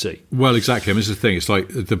the back seat. Well, exactly. I mean, this is the thing. It's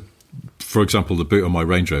like for example, the boot on my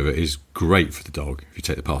Range Rover is great for the dog if you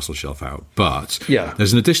take the parcel shelf out. But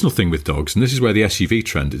there's an additional thing with dogs, and this is where the SUV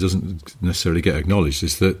trend, it doesn't necessarily get acknowledged,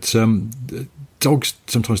 is that dogs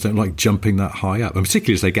sometimes don't like jumping that high up, and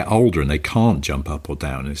particularly as they get older and they can't jump up or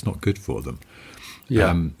down, and it's not good for them.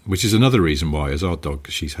 Which is another reason why, as our dog,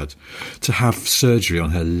 she's had to have surgery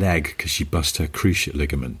on her leg because she bust her cruciate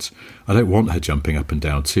ligament. I don't want her jumping up and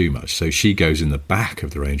down too much, so she goes in the back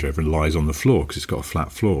of the Range Rover and lies on the floor because it's got a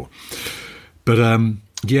flat floor. But of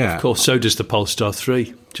course, so does the Polestar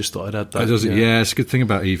 3. Just thought I'd add that. It's a good thing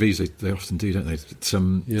about EVs. They often do, don't they?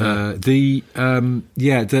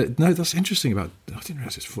 That's interesting. About I didn't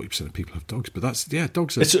realise it's 40% of people have dogs, but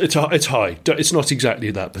dogs. It's high. It's not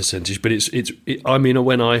exactly that percentage, but it's. I mean,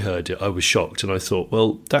 when I heard it, I was shocked, and I thought,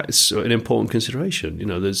 well, that's an important consideration. You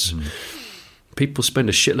know, there's people spend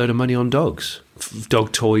a shitload of money on dogs,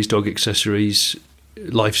 dog toys, dog accessories,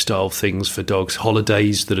 lifestyle things for dogs,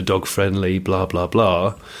 holidays that are dog friendly, blah blah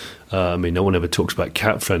blah. I mean, no one ever talks about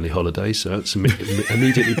cat-friendly holidays, so that's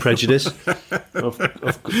immediately prejudice.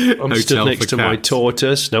 I'm stood next to my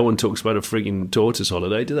tortoise. No one talks about a frigging tortoise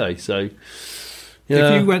holiday, do they? So,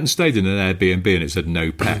 if you went and stayed in an Airbnb and it said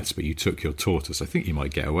no pets, but you took your tortoise, I think you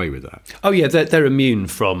might get away with that. Oh yeah, they're immune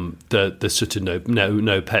from the sort of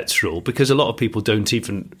no pets rule, because a lot of people don't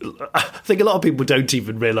even. I think a lot of people don't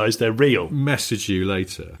even realise they're real. Message you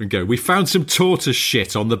later and go, we found some tortoise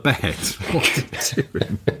shit on the bed. What are you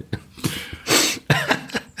doing?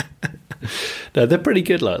 No, they're pretty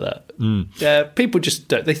good like that. People just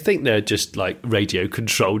don't, they think they're just like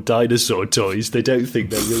radio-controlled dinosaur toys. They don't think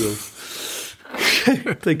they're real.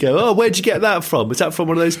 They go, oh, where'd you get that from? Was that from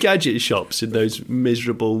one of those gadget shops in those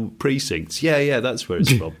miserable precincts? Yeah, that's where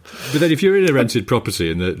it's from. But then if you're in a rented property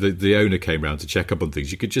and the owner came round to check up on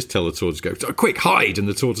things, you could just tell the tortoise, go, quick, hide, and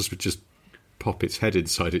the tortoise would just pop its head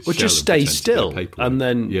inside its shell. Or just stay still, and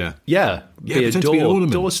then, be a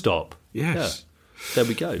doorstop. Yes. Yeah. There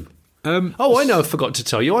we go. I know. I forgot to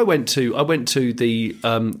tell you. I went to the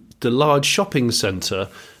large shopping centre,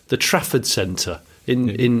 the Trafford Centre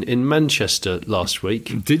in Manchester last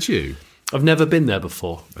week. Did you? I've never been there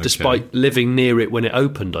before, despite living near it when it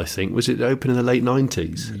opened. I think was it opened in the late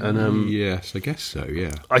 90s? And yes, I guess so.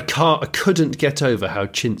 Yeah. I couldn't get over how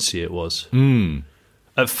chintzy it was.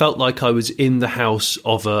 It felt like I was in the house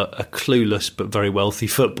of a clueless but very wealthy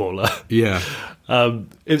footballer. Yeah.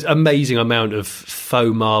 It was an amazing amount of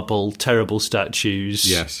faux marble, terrible statues.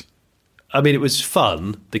 Yes. I mean, it was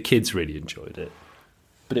fun. The kids really enjoyed it.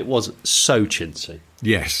 But it was so chintzy.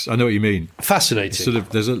 Yes, I know what you mean. Fascinating. Sort of,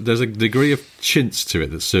 there's a degree of chintz to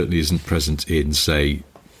it that certainly isn't present in, say,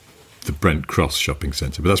 the Brent Cross shopping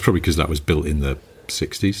centre. But that's probably because that was built in the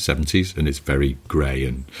 60s, 70s, and it's very grey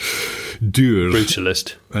and dur.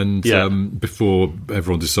 Brutalist. And before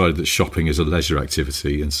everyone decided that shopping is a leisure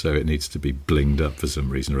activity, and so it needs to be blinged up for some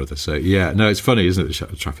reason or other. So, it's funny, isn't it,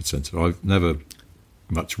 the Trafford Centre? I've never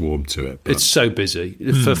much warmed to it. But. It's so busy.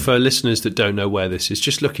 For listeners that don't know where this is,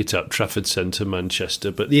 just look it up, Trafford Centre,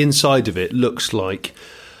 Manchester. But the inside of it looks like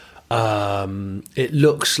a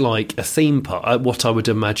theme park, what I would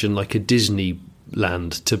imagine like a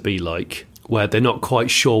Disneyland to be like, where they're not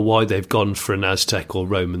quite sure why they've gone for an Aztec or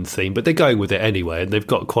Roman theme, but they're going with it anyway, and they've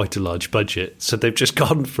got quite a large budget, so they've just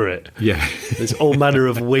gone for it. Yeah. There's all manner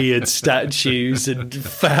of weird statues and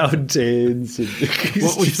fountains. And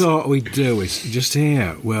what we thought we'd do is just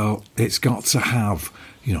here, well, it's got to have,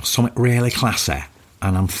 something really classy,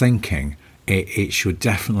 and I'm thinking it should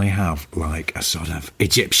definitely have like a sort of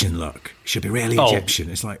Egyptian look. It should be really Egyptian.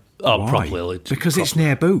 It's like, why? Probably. Because it's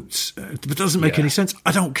near Boots. It doesn't make any sense.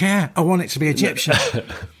 I don't care. I want it to be Egyptian.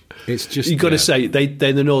 It's just... You've got to say, they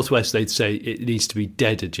in the Northwest, they'd say it needs to be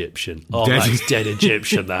dead Egyptian. Oh, that's dead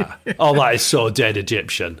Egyptian, that. Oh, that is so dead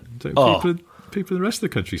Egyptian. Don't people in the rest of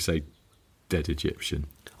the country say dead Egyptian?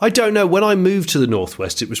 I don't know. When I moved to the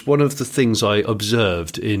Northwest, it was one of the things I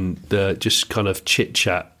observed in the just kind of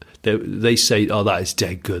chit-chat. They say, oh, that is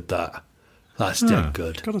dead good, that. That's dead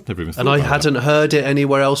good. God, I've never even thought and I about hadn't heard it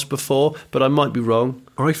anywhere else before, but I might be wrong.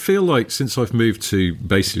 I feel like since I've moved to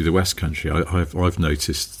basically the West Country, I've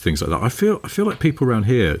noticed things like that. I feel like people around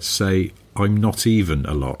here say I'm not even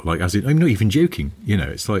a lot. Like, as in, I'm not even joking.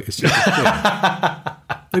 It's like it's just a thing.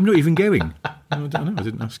 I'm not even going. I don't know. I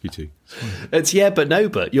didn't ask you to. It's yeah, but no,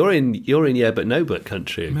 but you're in yeah, but no, but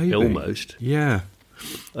country. Maybe. Almost. Yeah.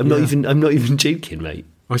 I'm not even joking, mate.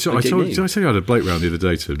 I tell you, I had a bloke round the other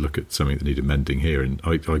day to look at something that needed mending here, and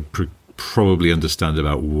I probably understand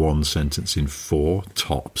about one sentence in 4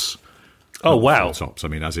 tops. Oh, Not wow. 4 tops, I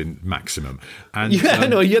mean, as in maximum. And, Yeah,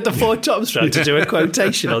 no, you had the 4 tops round to do a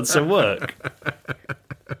quotation on some work.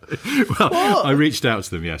 Well, I reached out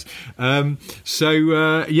to them, yes. I was like,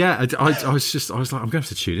 I'm going to have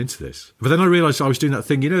to tune into this. But then I realised I was doing that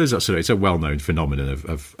thing, there's that sort of, it's a well-known phenomenon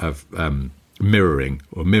of mirroring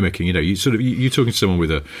or mimicking. You're talking to someone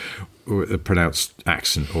with a pronounced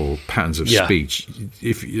accent or patterns of speech.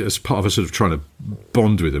 If as part of us sort of trying to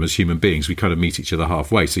bond with them as human beings, we kind of meet each other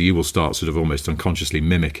halfway. So you will start sort of almost unconsciously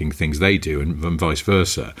mimicking things they do, and vice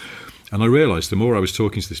versa. And I realised the more I was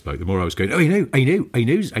talking to this bloke, the more I was going, I know, mate.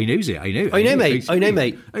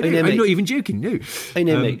 I'm not even joking, no. I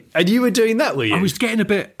know, mate. And you were doing that, were you? I was getting,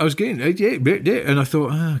 and I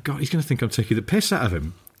thought, oh, God, he's going to think I'm taking the piss out of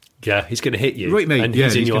him. Yeah, he's going to hit you. Right, mate. And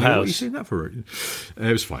he's in your house. What are you saying that for? It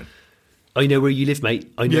was fine. I know where you live,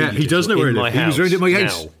 mate. I know. Yeah, he does know where I live. He was round at my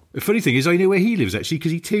house. Now. The funny thing is, I know where he lives, actually,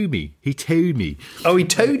 because he told me. Oh, he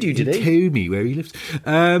told you, did he? He told me where he lives.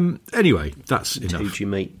 Anyway, that's enough. Told you,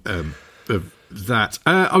 mate. Of that.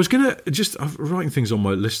 I was going to I'm writing things on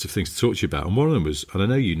my list of things to talk to you about, and one of them was, and I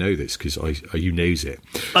know you know this because you knows it.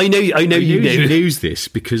 I know you knows this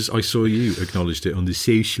because I saw you acknowledged it on the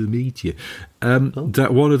social media. That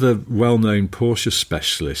one of the well-known Porsche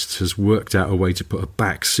specialists has worked out a way to put a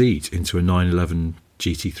back seat into a 911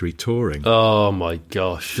 GT3 Touring. Oh my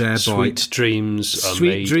gosh! Thereby, sweet dreams are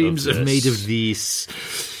made of this.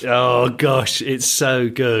 Oh gosh, it's so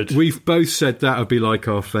good. We've both said that would be like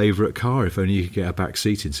our favourite car if only you could get a back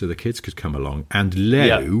seat in so the kids could come along. And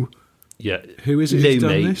Leo, who is it who's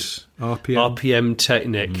done this? RPM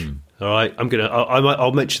Technic. All right,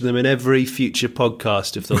 I'll mention them in every future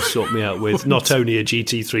podcast if they'll sort me out with not only a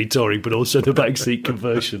GT3 Touring but also the backseat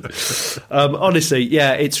conversion. Honestly,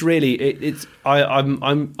 yeah, it's really I'm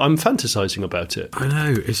fantasizing about it. I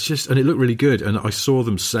know, it's just, and it looked really good. And I saw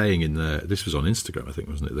them saying this was on Instagram, I think,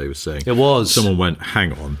 wasn't it? They were saying it was. Someone went,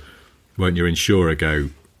 "Hang on, won't your insurer go?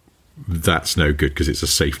 That's no good because it's a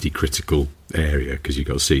safety critical area because you've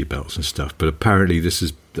got seatbelts and stuff." But apparently, this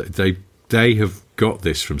is they have got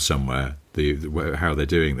this from somewhere. How they're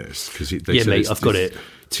doing this because mate, I've got it.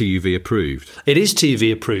 TUV approved. It is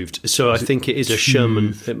TUV approved, so I think it is a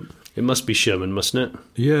Sherman. It must be Sherman, mustn't it?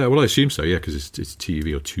 Yeah, well, I assume so. Yeah, because it's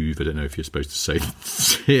TUV or TUV. I don't know if you're supposed to say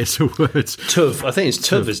it's a word. TUV. I think it's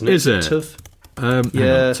TUV, isn't it? Is it? TUV.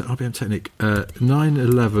 Yeah. RPM Technic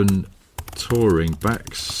 911 Touring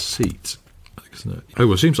back seat. Oh,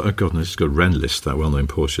 well, it seems like, oh God, no, it's got Renlist, that well-known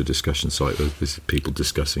Porsche discussion site. There's people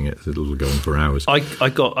discussing it. It'll go on for hours. I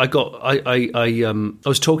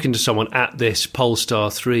was talking to someone at this Polestar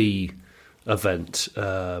 3 event.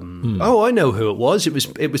 Oh, I know who it was.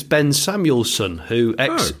 It was Ben Samuelson, who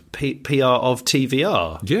PR of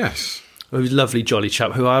TVR. Yes. He was a lovely, jolly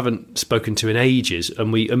chap who I haven't spoken to in ages,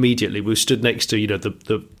 and we were stood next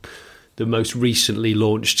to the most recently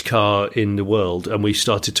launched car in the world, and we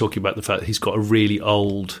started talking about the fact that he's got a really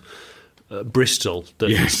old Bristol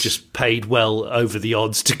that he's just paid well over the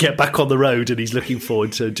odds to get back on the road, and he's looking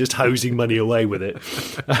forward to just hosing money away with it.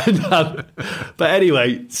 But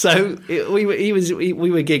anyway, so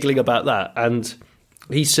we were giggling about that, and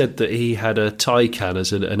he said that he had a Taycan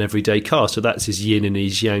as an everyday car, so that's his yin and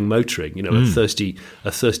his yang motoring. A thirsty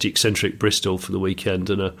eccentric Bristol for the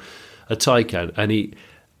weekend and a Taycan,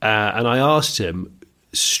 and I asked him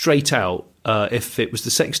straight out if it was the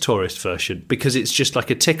Sex Tourist version, because it's just like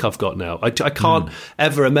a tick I've got now. I can't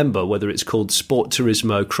ever remember whether it's called Sport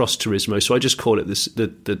Turismo, Cross Turismo, so I just call it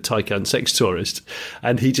the Taycan Sex Tourist.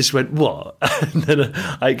 And he just went, "What?" And then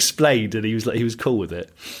I explained, and he was cool with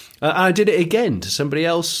it. And I did it again to somebody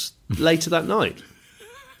else later that night,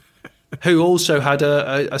 who also had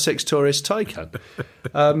a Sex Tourist Taycan.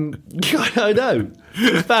 I know.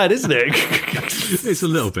 It's bad, isn't it? It's a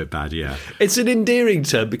little bit bad, yeah. It's an endearing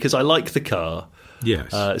term because I like the car.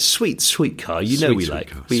 Yes. Sweet car. We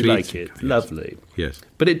like car. We Sweet, like it. Car, yes. Lovely. Yes.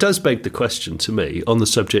 But it does beg the question to me on the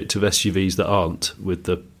subject of SUVs that aren't, with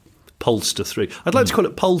the Polestar 3. I'd like to call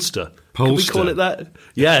it Polestar. Can we call it that?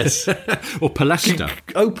 Yes. Or Palestra.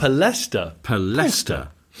 Oh, Palestra.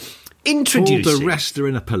 Palestra. Introducing Paul the Rester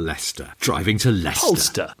in a Palestra, driving to Leicester.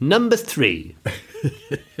 Polestar number 3.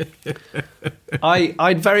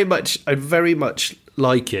 I'd very much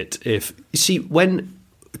like it if, you see, when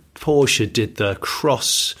Porsche did the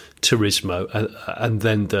Cross Turismo and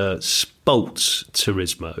then the Spolts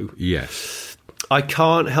Turismo, yes, I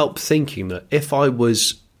can't help thinking that if I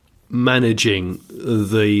was managing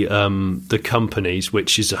the companies,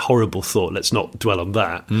 which is a horrible thought, let's not dwell on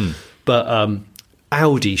that, but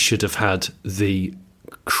Audi should have had the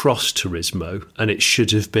Cross Turismo, and it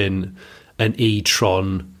should have been an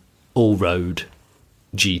e-tron all-road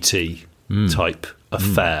GT type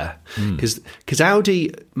affair because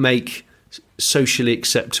Audi make socially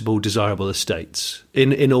acceptable, desirable estates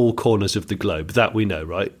in all corners of the globe. That we know,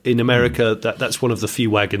 right? In America, that's one of the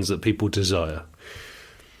few wagons that people desire.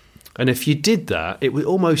 And if you did that, it would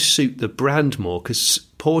almost suit the brand more, because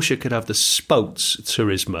Porsche could have the Spaltz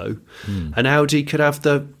Turismo and Audi could have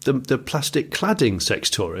the plastic cladding Sex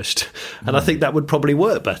Tourist. And I think that would probably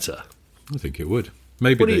work better. I think it would.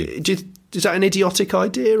 Maybe is that an idiotic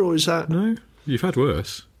idea, or is that... No, you've had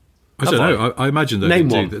worse. I don't know. I imagine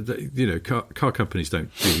that car companies don't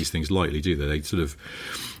do these things lightly, do they? They sort of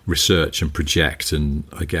research and project, and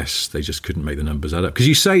I guess they just couldn't make the numbers add up. Because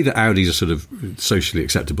you say that Audis are sort of socially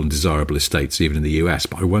acceptable and desirable estates, even in the US,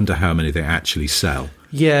 but I wonder how many they actually sell.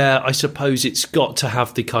 Yeah, I suppose it's got to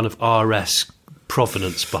have the kind of RS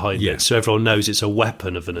provenance behind it, so everyone knows it's a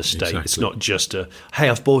weapon of an estate. Exactly. It's not just hey,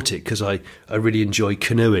 I've bought it because I really enjoy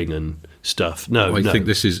canoeing and stuff. I think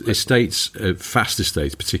this is estates, fast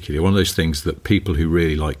estates particularly, one of those things that people who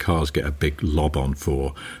really like cars get a big lob on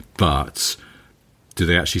for, but do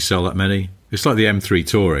they actually sell that many? It's like the M3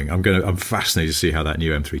 Touring. I'm fascinated to see how that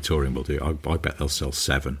new M3 Touring will do. I bet they'll sell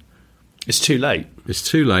 7. It's too late. It's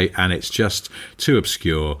too late, and it's just too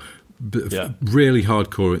obscure. Really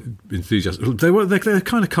hardcore enthusiasts. They're the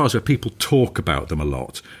kind of cars where people talk about them a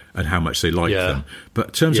lot and how much they like them. But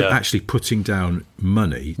in terms of actually putting down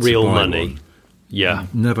money, real money,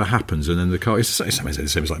 never happens. And then the car, it's the same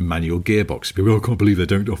as like manual gearbox. People, I can't believe they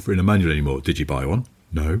don't offer in a manual anymore. Did you buy one?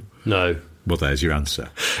 No. Well, there's your answer.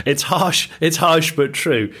 It's harsh, but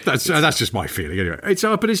true. That's just my feeling anyway.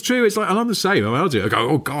 But it's true. It's like, and I'm the same. I'll do it. I go,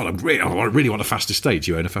 oh God, I really want a fast estate.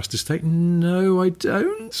 Do you own a fast estate? No, I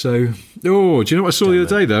don't. So, do you know what I saw the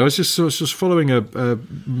other day though? I was just following a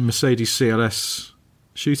Mercedes CLS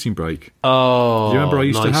shooting brake. Oh, do you remember I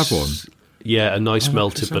used to have one? Yeah, a nice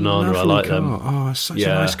melted banana. I like them. Oh, it's such a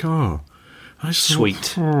nice car.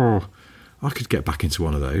 Sweet. I could get back into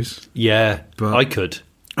one of those. Yeah, but I could.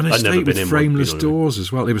 And a estate with frameless doors as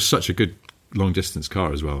well. It was such a good long-distance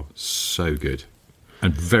car as well. So good.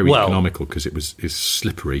 And very economical because it's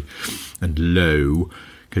slippery and low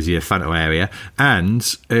because you're a Fanto area. And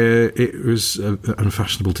it was an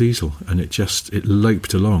unfashionable diesel. And it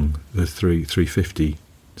loped along, the 350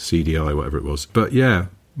 CDI, whatever it was. But yeah,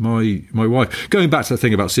 my wife... Going back to the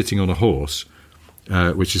thing about sitting on a horse...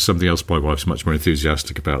 which is something else my wife's much more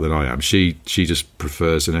enthusiastic about than I am. She just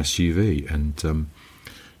prefers an SUV, and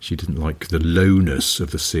she didn't like the lowness of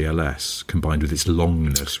the CLS combined with its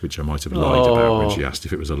longness, which I might have lied about when she asked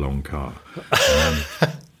if it was a long car.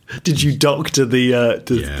 Did you doctor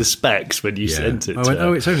the specs when you sent it? I went,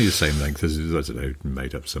 it's only the same length as, I don't know,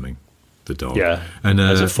 made up something. The dog. Yeah, and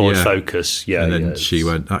as a Ford Focus. Yeah, and then she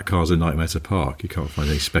went, that car's a nightmare to park. You can't find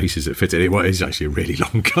any spaces that fit it. It is actually a really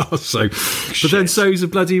long car. So, but then so's a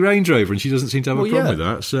bloody Range Rover, and she doesn't seem to have a problem with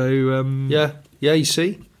that. So, you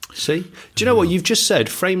see. Do you know what you've just said?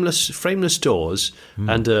 Frameless doors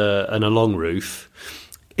and a long roof.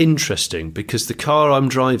 Interesting, because the car I'm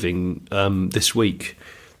driving this week,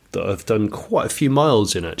 that I've done quite a few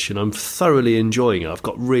miles in actually, and I'm thoroughly enjoying it. I've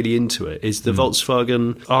got really into it. Is the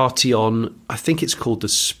Volkswagen Arteon? I think it's called the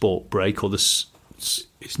Sport Brake, or the.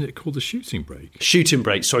 Isn't it called the Shooting Brake? Shooting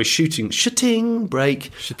Brake. Sorry, Shooting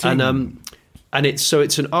Brake. And it's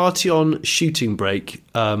an Arteon Shooting Brake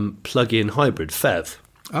plug-in hybrid PHEV.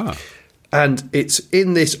 And it's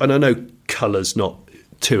in this, and I know colour's not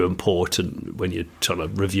too important when you're trying to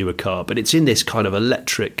review a car, but it's in this kind of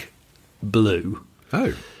electric blue.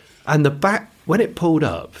 Oh. And the back, when it pulled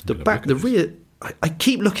up, the rear, I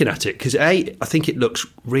keep looking at it because I think it looks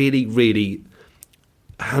really, really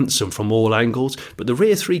handsome from all angles, but the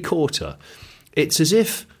rear three-quarter, it's as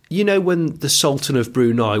if, you know, when the Sultan of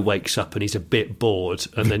Brunei wakes up and he's a bit bored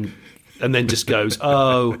and then just goes,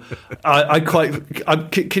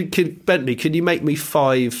 Bentley, can you make me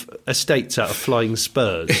 5 estates out of flying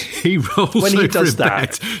spurs? He rolls when he does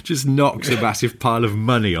that, just knocks a massive pile of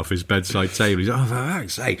money off his bedside table. He's like, for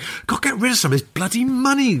fuck's sake, got to get rid of some of this bloody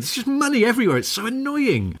money. There's just money everywhere. It's so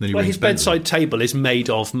annoying. Well, his bedside table is made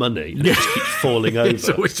of money. And it just keeps falling over. It's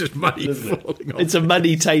always just money falling off. It's a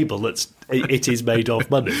money table it is made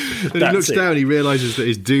of money. Then he looks down, he realises that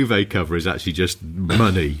his duvet cover is actually just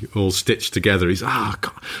money all stitched together. He's, God,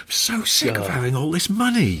 I'm so sick of having all this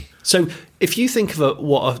money. So if you think of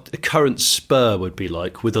what a current Spur would be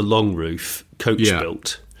like with a long roof coach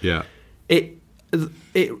built,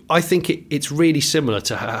 I think it's really similar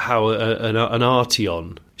to how an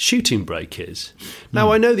Arteon shooting brake is.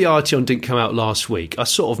 Now, I know the Arteon didn't come out last week. I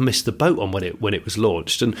sort of missed the boat on when it was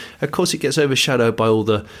launched, and of course it gets overshadowed by all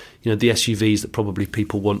the the SUVs that probably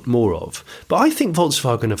people want more of. But I think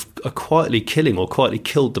Volkswagen are quietly killing or quietly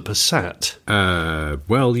killed the Passat.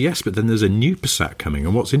 Well, yes, but then there's a new Passat coming,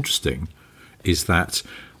 and what's interesting is that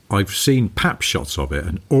I've seen PAP shots of it,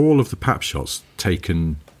 and all of the PAP shots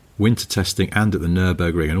taken winter testing and at the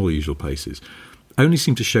Nürburgring and all the usual places only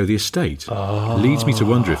seem to show the estate. Leads me to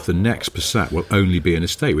wonder if the next Passat will only be an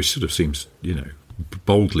estate, which sort of seems,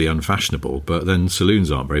 boldly unfashionable, but then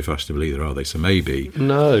saloons aren't very fashionable either, are they? So maybe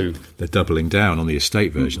they're doubling down on the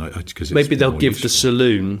estate version. Because maybe they'll give the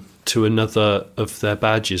saloon to another of their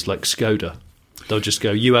badges, like Skoda. They'll just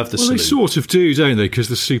go, you have the saloon. They sort of do, don't they? Because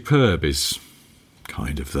the Superb is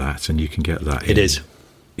kind of that, and you can get that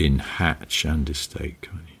in hatch and estate,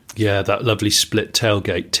 can't you? Yeah, that lovely split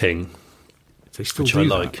tailgate ting, They still which do I that?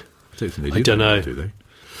 like. I don't think they do. I don't know. Do they?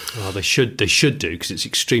 Oh, they should do, because it's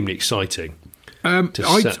extremely exciting. Do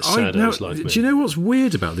you know what's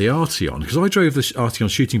weird about the Arteon? Because I drove the Arteon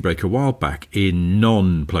shooting brake a while back in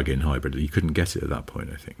non-plug-in hybrid. You couldn't get it at that point,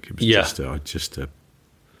 I think. It was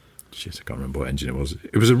I can't remember what engine it was.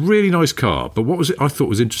 It was a really nice car, but what was it I thought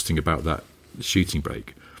was interesting about that shooting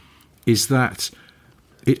brake is that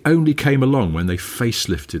it only came along when they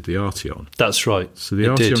facelifted the Arteon. That's right. So the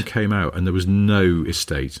Arteon came out and there was no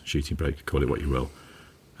estate shooting brake, call it what you will.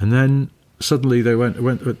 And then suddenly they went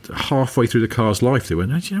halfway through the car's life, they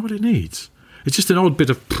went, do you know what it needs? It's just an odd bit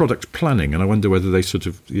of product planning, and I wonder whether they sort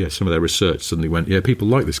of, some of their research suddenly went, people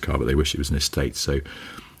like this car, but they wish it was an estate, so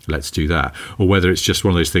let's do that. Or whether it's just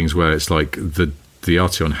one of those things where it's like the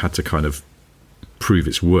Arteon had to kind of prove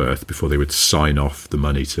its worth before they would sign off the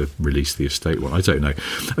money to release the estate one. I don't know.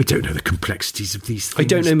 I don't know the complexities of these things. I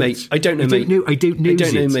don't know, mate. I don't know,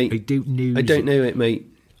 mate.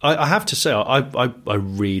 I have to say, I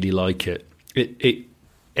really like it. It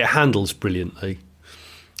handles brilliantly.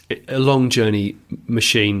 A long journey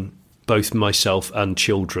machine, both myself and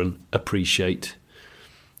children appreciate.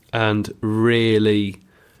 And really,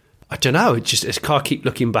 I don't know, it's a car I keep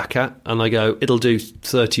looking back at, and I go, it'll do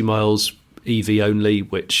 30 miles EV only,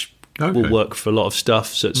 which will work for a lot of stuff,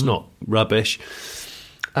 so it's not rubbish.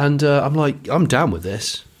 And I'm like, I'm down with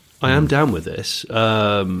this. I am down with this.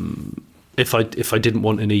 If I didn't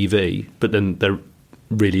want an EV, but then there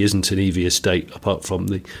really isn't an EV estate apart from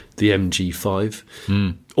the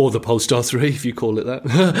MG5 or the Polestar 3, if you call it that.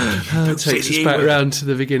 Takes us back around to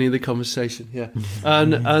the beginning of the conversation,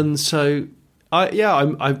 and so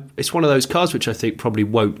it's one of those cars which I think probably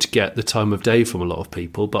won't get the time of day from a lot of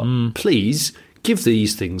people, but please give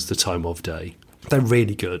these things the time of day. They're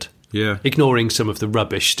really good. Yeah. Ignoring some of the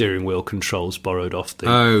rubbish steering wheel controls borrowed off the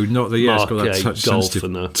not the Mark it's got that touch Golf sensitive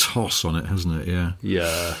and the toss on it, hasn't it? Yeah.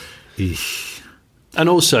 Yeah. Eesh. And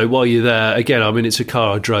also, while you're there, again, I mean, it's a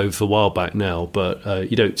car I drove a while back now, but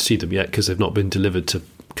you don't see them yet because they've not been delivered to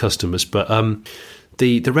customers. But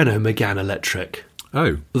the Renault Megane Electric.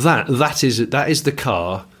 Oh, that is the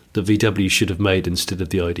car that VW should have made instead of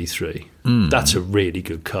the ID3. That's a really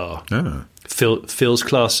good car. Feels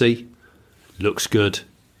classy, looks good,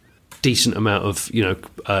 decent amount of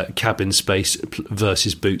cabin space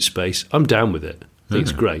versus boot space. I'm down with it. I think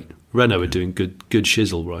it's great. Renault are doing good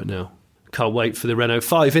shizzle right now. Can't wait for the Renault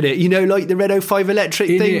 5, innit? Like the Renault 5 electric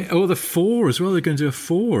thing. Or the 4 as well. They're going to do a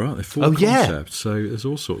 4, aren't they? 4 concept. So there's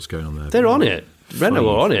all sorts going on there. They're on it. Renault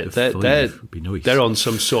are on it. They're on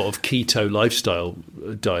some sort of keto lifestyle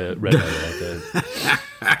diet. Renault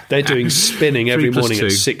are. They're doing spinning every morning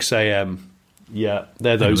at 6 a.m. Yeah,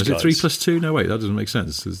 they're those guys. Is it 3 + 2? No, wait, that doesn't make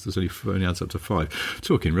sense. There's only adds up to 5.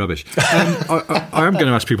 Talking rubbish. I am going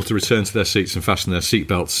to ask people to return to their seats and fasten their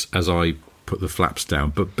seatbelts as I put the flaps down.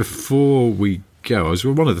 But before we go,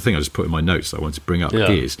 one of the things I just put in my notes that I wanted to bring up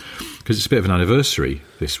is, because it's a bit of an anniversary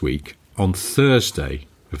this week, on Thursday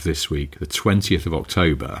of this week, the 20th of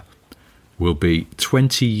October, will be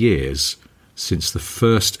 20 years since the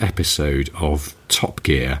first episode of Top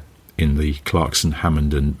Gear in the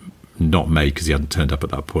Clarkson-Hammond, not made because he hadn't turned up at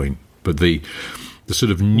that point, but the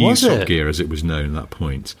sort of new Top Gear as it was known at that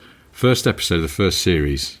point. First episode of the first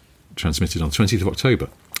series transmitted on 20th of October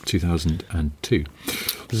 2002.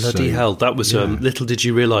 Bloody hell, that was little did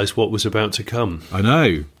you realise what was about to come. I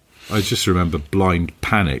know. I just remember blind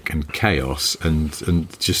panic and chaos and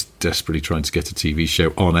just desperately trying to get a TV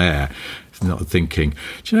show on air, not thinking,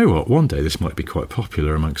 do you know what, one day this might be quite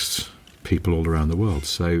popular amongst people all around the world.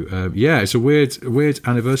 So it's a weird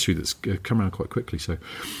anniversary that's come around quite quickly. So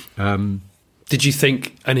Did you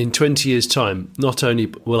think, and in 20 years' time, not only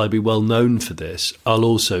will I be well known for this, I'll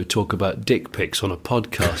also talk about dick pics on a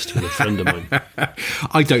podcast with a friend of mine?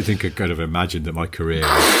 I don't think I could have imagined that my career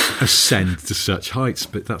would ascend to such heights,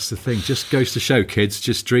 but that's the thing. Just goes to show, kids,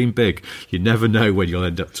 just dream big. You never know when you'll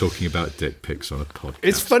end up talking about dick pics on a podcast.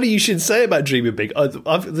 It's funny you should say about dreaming big.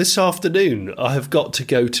 This afternoon, I have got to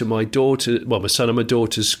go to my son and my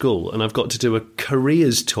daughter's school, and I've got to do a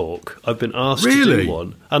careers talk. I've been asked to do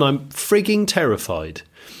one, and I'm frigging terrified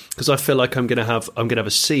because I feel like I'm going to have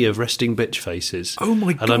a sea of resting bitch faces. Oh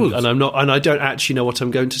my God! And I don't actually know what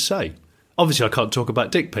I'm going to say. Obviously, I can't talk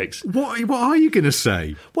about dick pics. What are you going to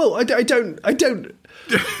say? Well, I don't. I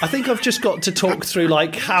think I've just got to talk through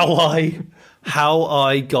like how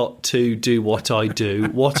I got to do what I do,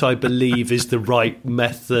 what I believe is the right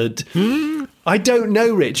method. I don't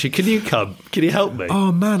know, Richard. Can you come? Can you help me?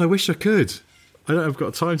 Oh man, I wish I could. I don't have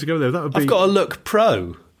got time to go there. That would be. I've got to look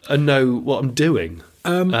pro and know what I'm doing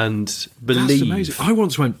and believe. That's amazing. I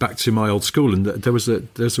once went back to my old school, and there's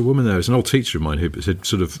a woman there, an old teacher of mine who had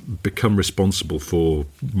sort of become responsible for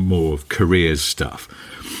more careers stuff,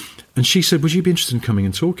 and she said, "Would you be interested in coming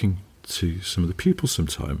and talking to some of the pupils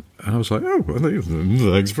sometime?" And I was like, "Oh, well,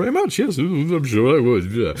 thanks very much. Yes, I'm sure I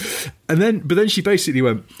would." Yeah. But then she basically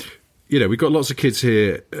went, we've got lots of kids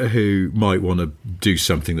here who might want to do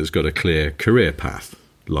something that's got a clear career path,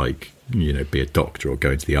 like, be a doctor or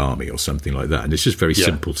go into the army or something like that. And it's just very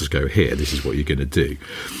simple to go, here, this is what you're going to do.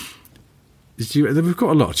 We've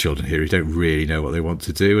got a lot of children here who don't really know what they want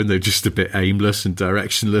to do, and they're just a bit aimless and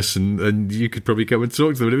directionless, and you could probably go and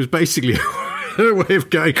talk to them. And it was basically a way of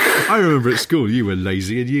going, I remember at school you were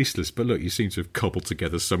lazy and useless, but look, you seem to have cobbled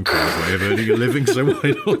together some kind of way of earning a living, so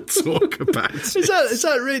why not talk about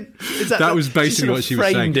it? That was basically what she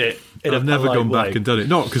was saying. I've never gone back and done it,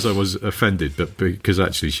 not because I was offended, but because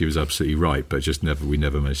actually she was absolutely right, but we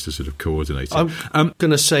never managed to sort of coordinate it. I'm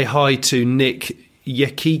going to say hi to Nick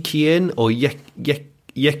Yekikian or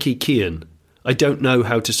Yekikian. I don't know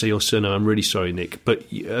how to say your surname. I'm really sorry, Nick. But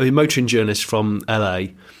a motoring journalist from LA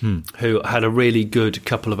who had a really good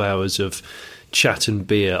couple of hours of chat and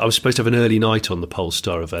beer. I was supposed to have an early night on the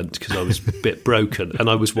Polestar event because I was a bit broken, and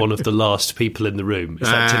I was one of the last people in the room. It's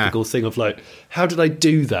that typical thing of like, how did I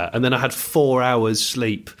do that? And then I had 4 hours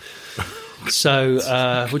sleep.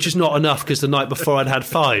 So, which is not enough because the night before I'd had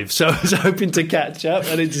 5. So I was hoping to catch up,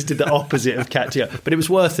 and it just did the opposite of catching up. But it was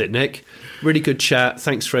worth it, Nick. Really good chat.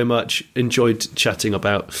 Thanks very much. Enjoyed chatting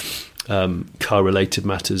about car-related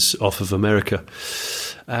matters off of America.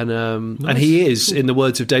 And nice. And he is, in the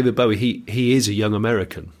words of David Bowie, he is a young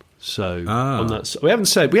American. So on that, we haven't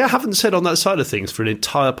said on that side of things for an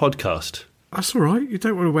entire podcast. That's all right. You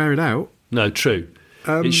don't want to wear it out. No, true.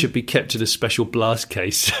 It should be kept in a special blast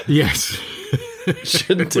case. Yes.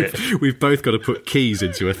 Shouldn't it? We've both got to put keys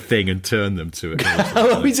into a thing and turn them to it.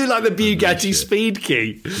 Oh, is it like the Bugatti speed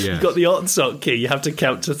key? Yes. You've got the OTSOC key. You have to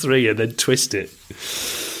count to 3 and then twist it.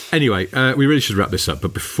 Anyway, we really should wrap this up.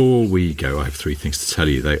 But before we go, I have 3 things to tell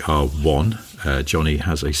you. They are, 1, Johnny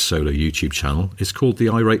has a solo YouTube channel. It's called The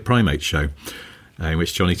Irate Primate Show, in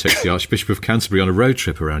which Johnny takes the Archbishop of Canterbury on a road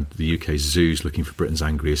trip around the UK's zoos looking for Britain's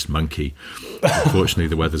angriest monkey. Unfortunately,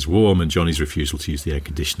 the weather's warm, and Johnny's refusal to use the air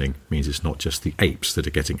conditioning means it's not just the apes that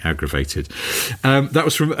are getting aggravated. That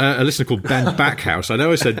was from a listener called Ben Backhouse. I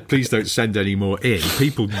know I said please don't send any more in.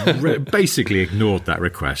 People basically ignored that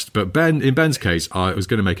request. But in Ben's case, I was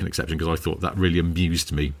going to make an exception because I thought that really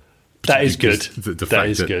amused me. That is good. The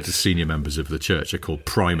fact that the senior members of the church are called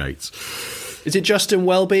primates. Is it Justin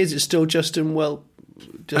Welby? Is it still Justin Welby?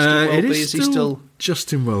 It is still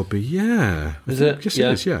Justin Welby, yeah. Is it? Yes, it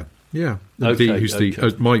is, yeah. Yeah. Okay,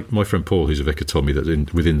 my friend Paul, who's a vicar, told me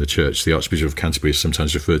that within the church, the Archbishop of Canterbury is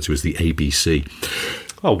sometimes referred to as the ABC.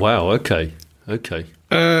 Oh, wow, okay.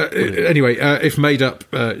 Anyway, if made-up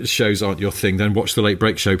shows aren't your thing, then watch The Late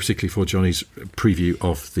Break Show, particularly for Johnny's preview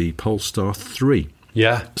of the Polestar 3.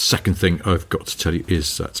 Yeah. Second thing I've got to tell you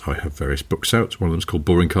is that I have various books out. One of them is called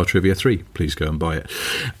Boring Car Trivia 3. Please go and buy it.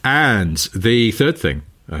 And the third thing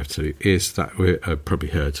I have to tell you is that we probably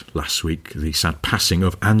heard last week the sad passing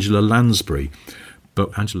of Angela Lansbury.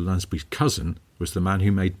 But Angela Lansbury's cousin was the man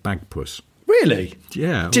who made Bagpuss. Really?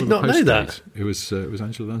 Yeah. Did not know that. It was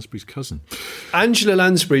Angela Lansbury's cousin. Angela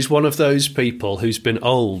Lansbury's one of those people who's been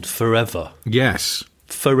old forever. Yes.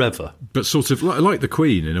 Forever. But sort of like the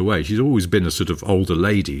Queen in a way. She's always been a sort of older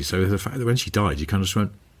lady. So the fact that when she died, you kind of just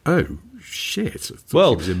went, oh, shit. I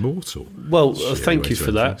thought she was immortal. Well, thank you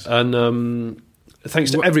for that. And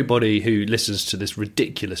thanks to everybody who listens to this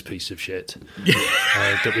ridiculous piece of shit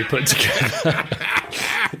that we put together.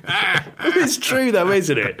 It's true, though,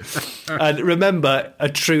 isn't it? And remember, a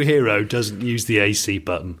true hero doesn't use the AC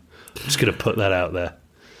button. I'm just going to put that out there.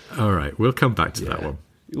 All right, we'll come back to that one.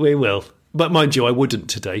 We will. But mind you, I wouldn't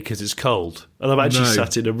today because it's cold. And I'm actually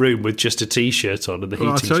sat in a room with just a T-shirt on and the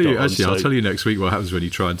heating's not on. I'll tell you next week what happens when you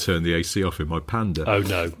try and turn the AC off in my Panda. Oh,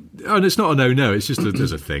 no. Oh, and it's not a no, it's just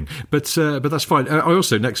there's a thing. But that's fine. I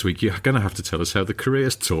also, next week, you're going to have to tell us how the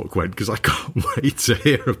careers talk went, because I can't wait to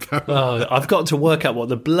hear about it. Oh, I've got to work out what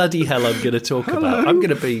the bloody hell I'm going to talk about. I'm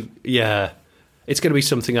going to be, it's going to be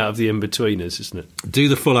something out of the in-betweeners, isn't it? Do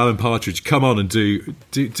the full Alan Partridge. Come on and do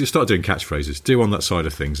start doing catchphrases. Do on that side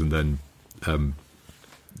of things, and then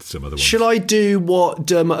some other ones. Shall I do what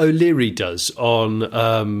Dermot O'Leary does on,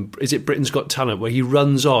 is it Britain's Got Talent, where he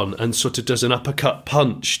runs on and sort of does an uppercut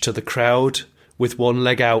punch to the crowd with one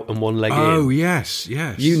leg out and one leg in? Oh, yes.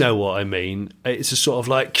 You know what I mean. It's a sort of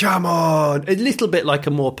like, come on, a little bit like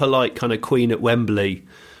a more polite kind of Queen at Wembley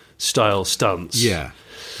style stunts. Yeah.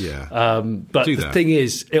 But the thing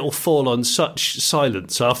is, it'll fall on such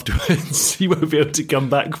silence afterwards, you won't be able to come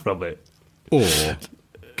back from it. Or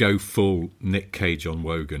go full Nick Cage on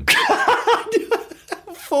Wogan.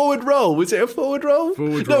 Forward roll. Was it a forward roll?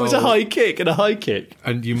 No, it was a high kick and a high kick.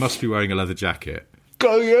 And you must be wearing a leather jacket.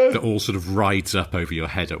 Oh, yeah. That all sort of rides up over your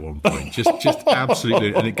head at one point. Just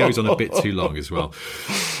absolutely. And it goes on a bit too long as well.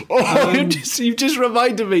 You've just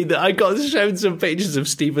reminded me that I got shown some pictures of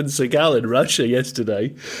Steven Seagal in Russia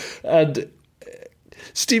yesterday. And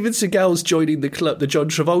Steven Seagal's joining the club, the John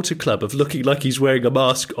Travolta club, of looking like he's wearing a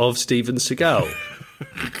mask of Steven Seagal.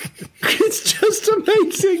 It's just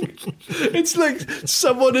amazing. It's like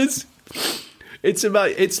someone has.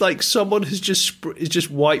 It's like someone has just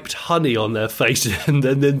wiped honey on their face and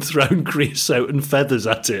then thrown creosote and feathers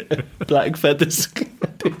at it, black feathers.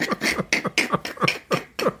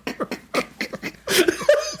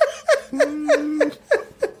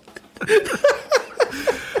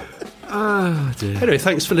 Oh, dear. Anyway,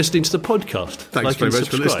 thanks for listening to the podcast. Thanks very much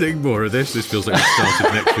for listening. More of this. This feels like the start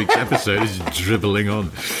of next week's episode. It's dribbling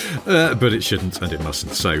on. But it shouldn't and it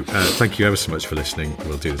mustn't. So thank you ever so much for listening.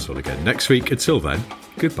 We'll do this all again next week. Until then,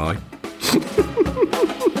 goodbye.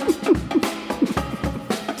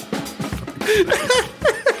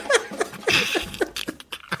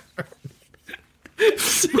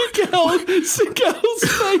 Seagal's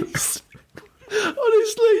face.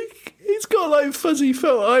 Honestly. He's got like fuzzy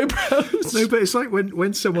felt eyebrows. No, but it's like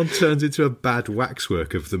when someone turns into a bad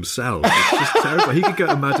waxwork of themselves. It's just terrible. He could go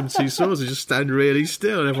to Madame Tussauds and just stand really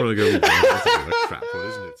still, and everyone will go, "That's a bit of a crap one,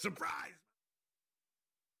 isn't it?" Surprise!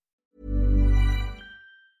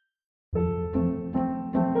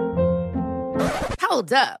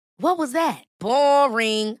 Hold up. What was that?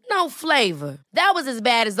 Boring. No flavor. That was as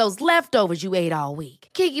bad as those leftovers you ate all week.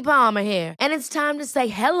 Keke Palmer here, and it's time to say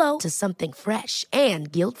hello to something fresh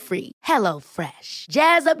and guilt-free. Hello Fresh.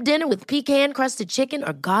 Jazz up dinner with pecan-crusted chicken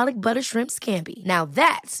or garlic butter shrimp scampi. Now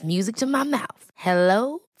that's music to my mouth.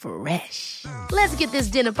 Hello Fresh. Let's get this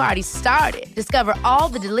dinner party started. Discover all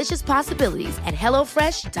the delicious possibilities at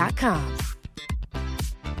HelloFresh.com.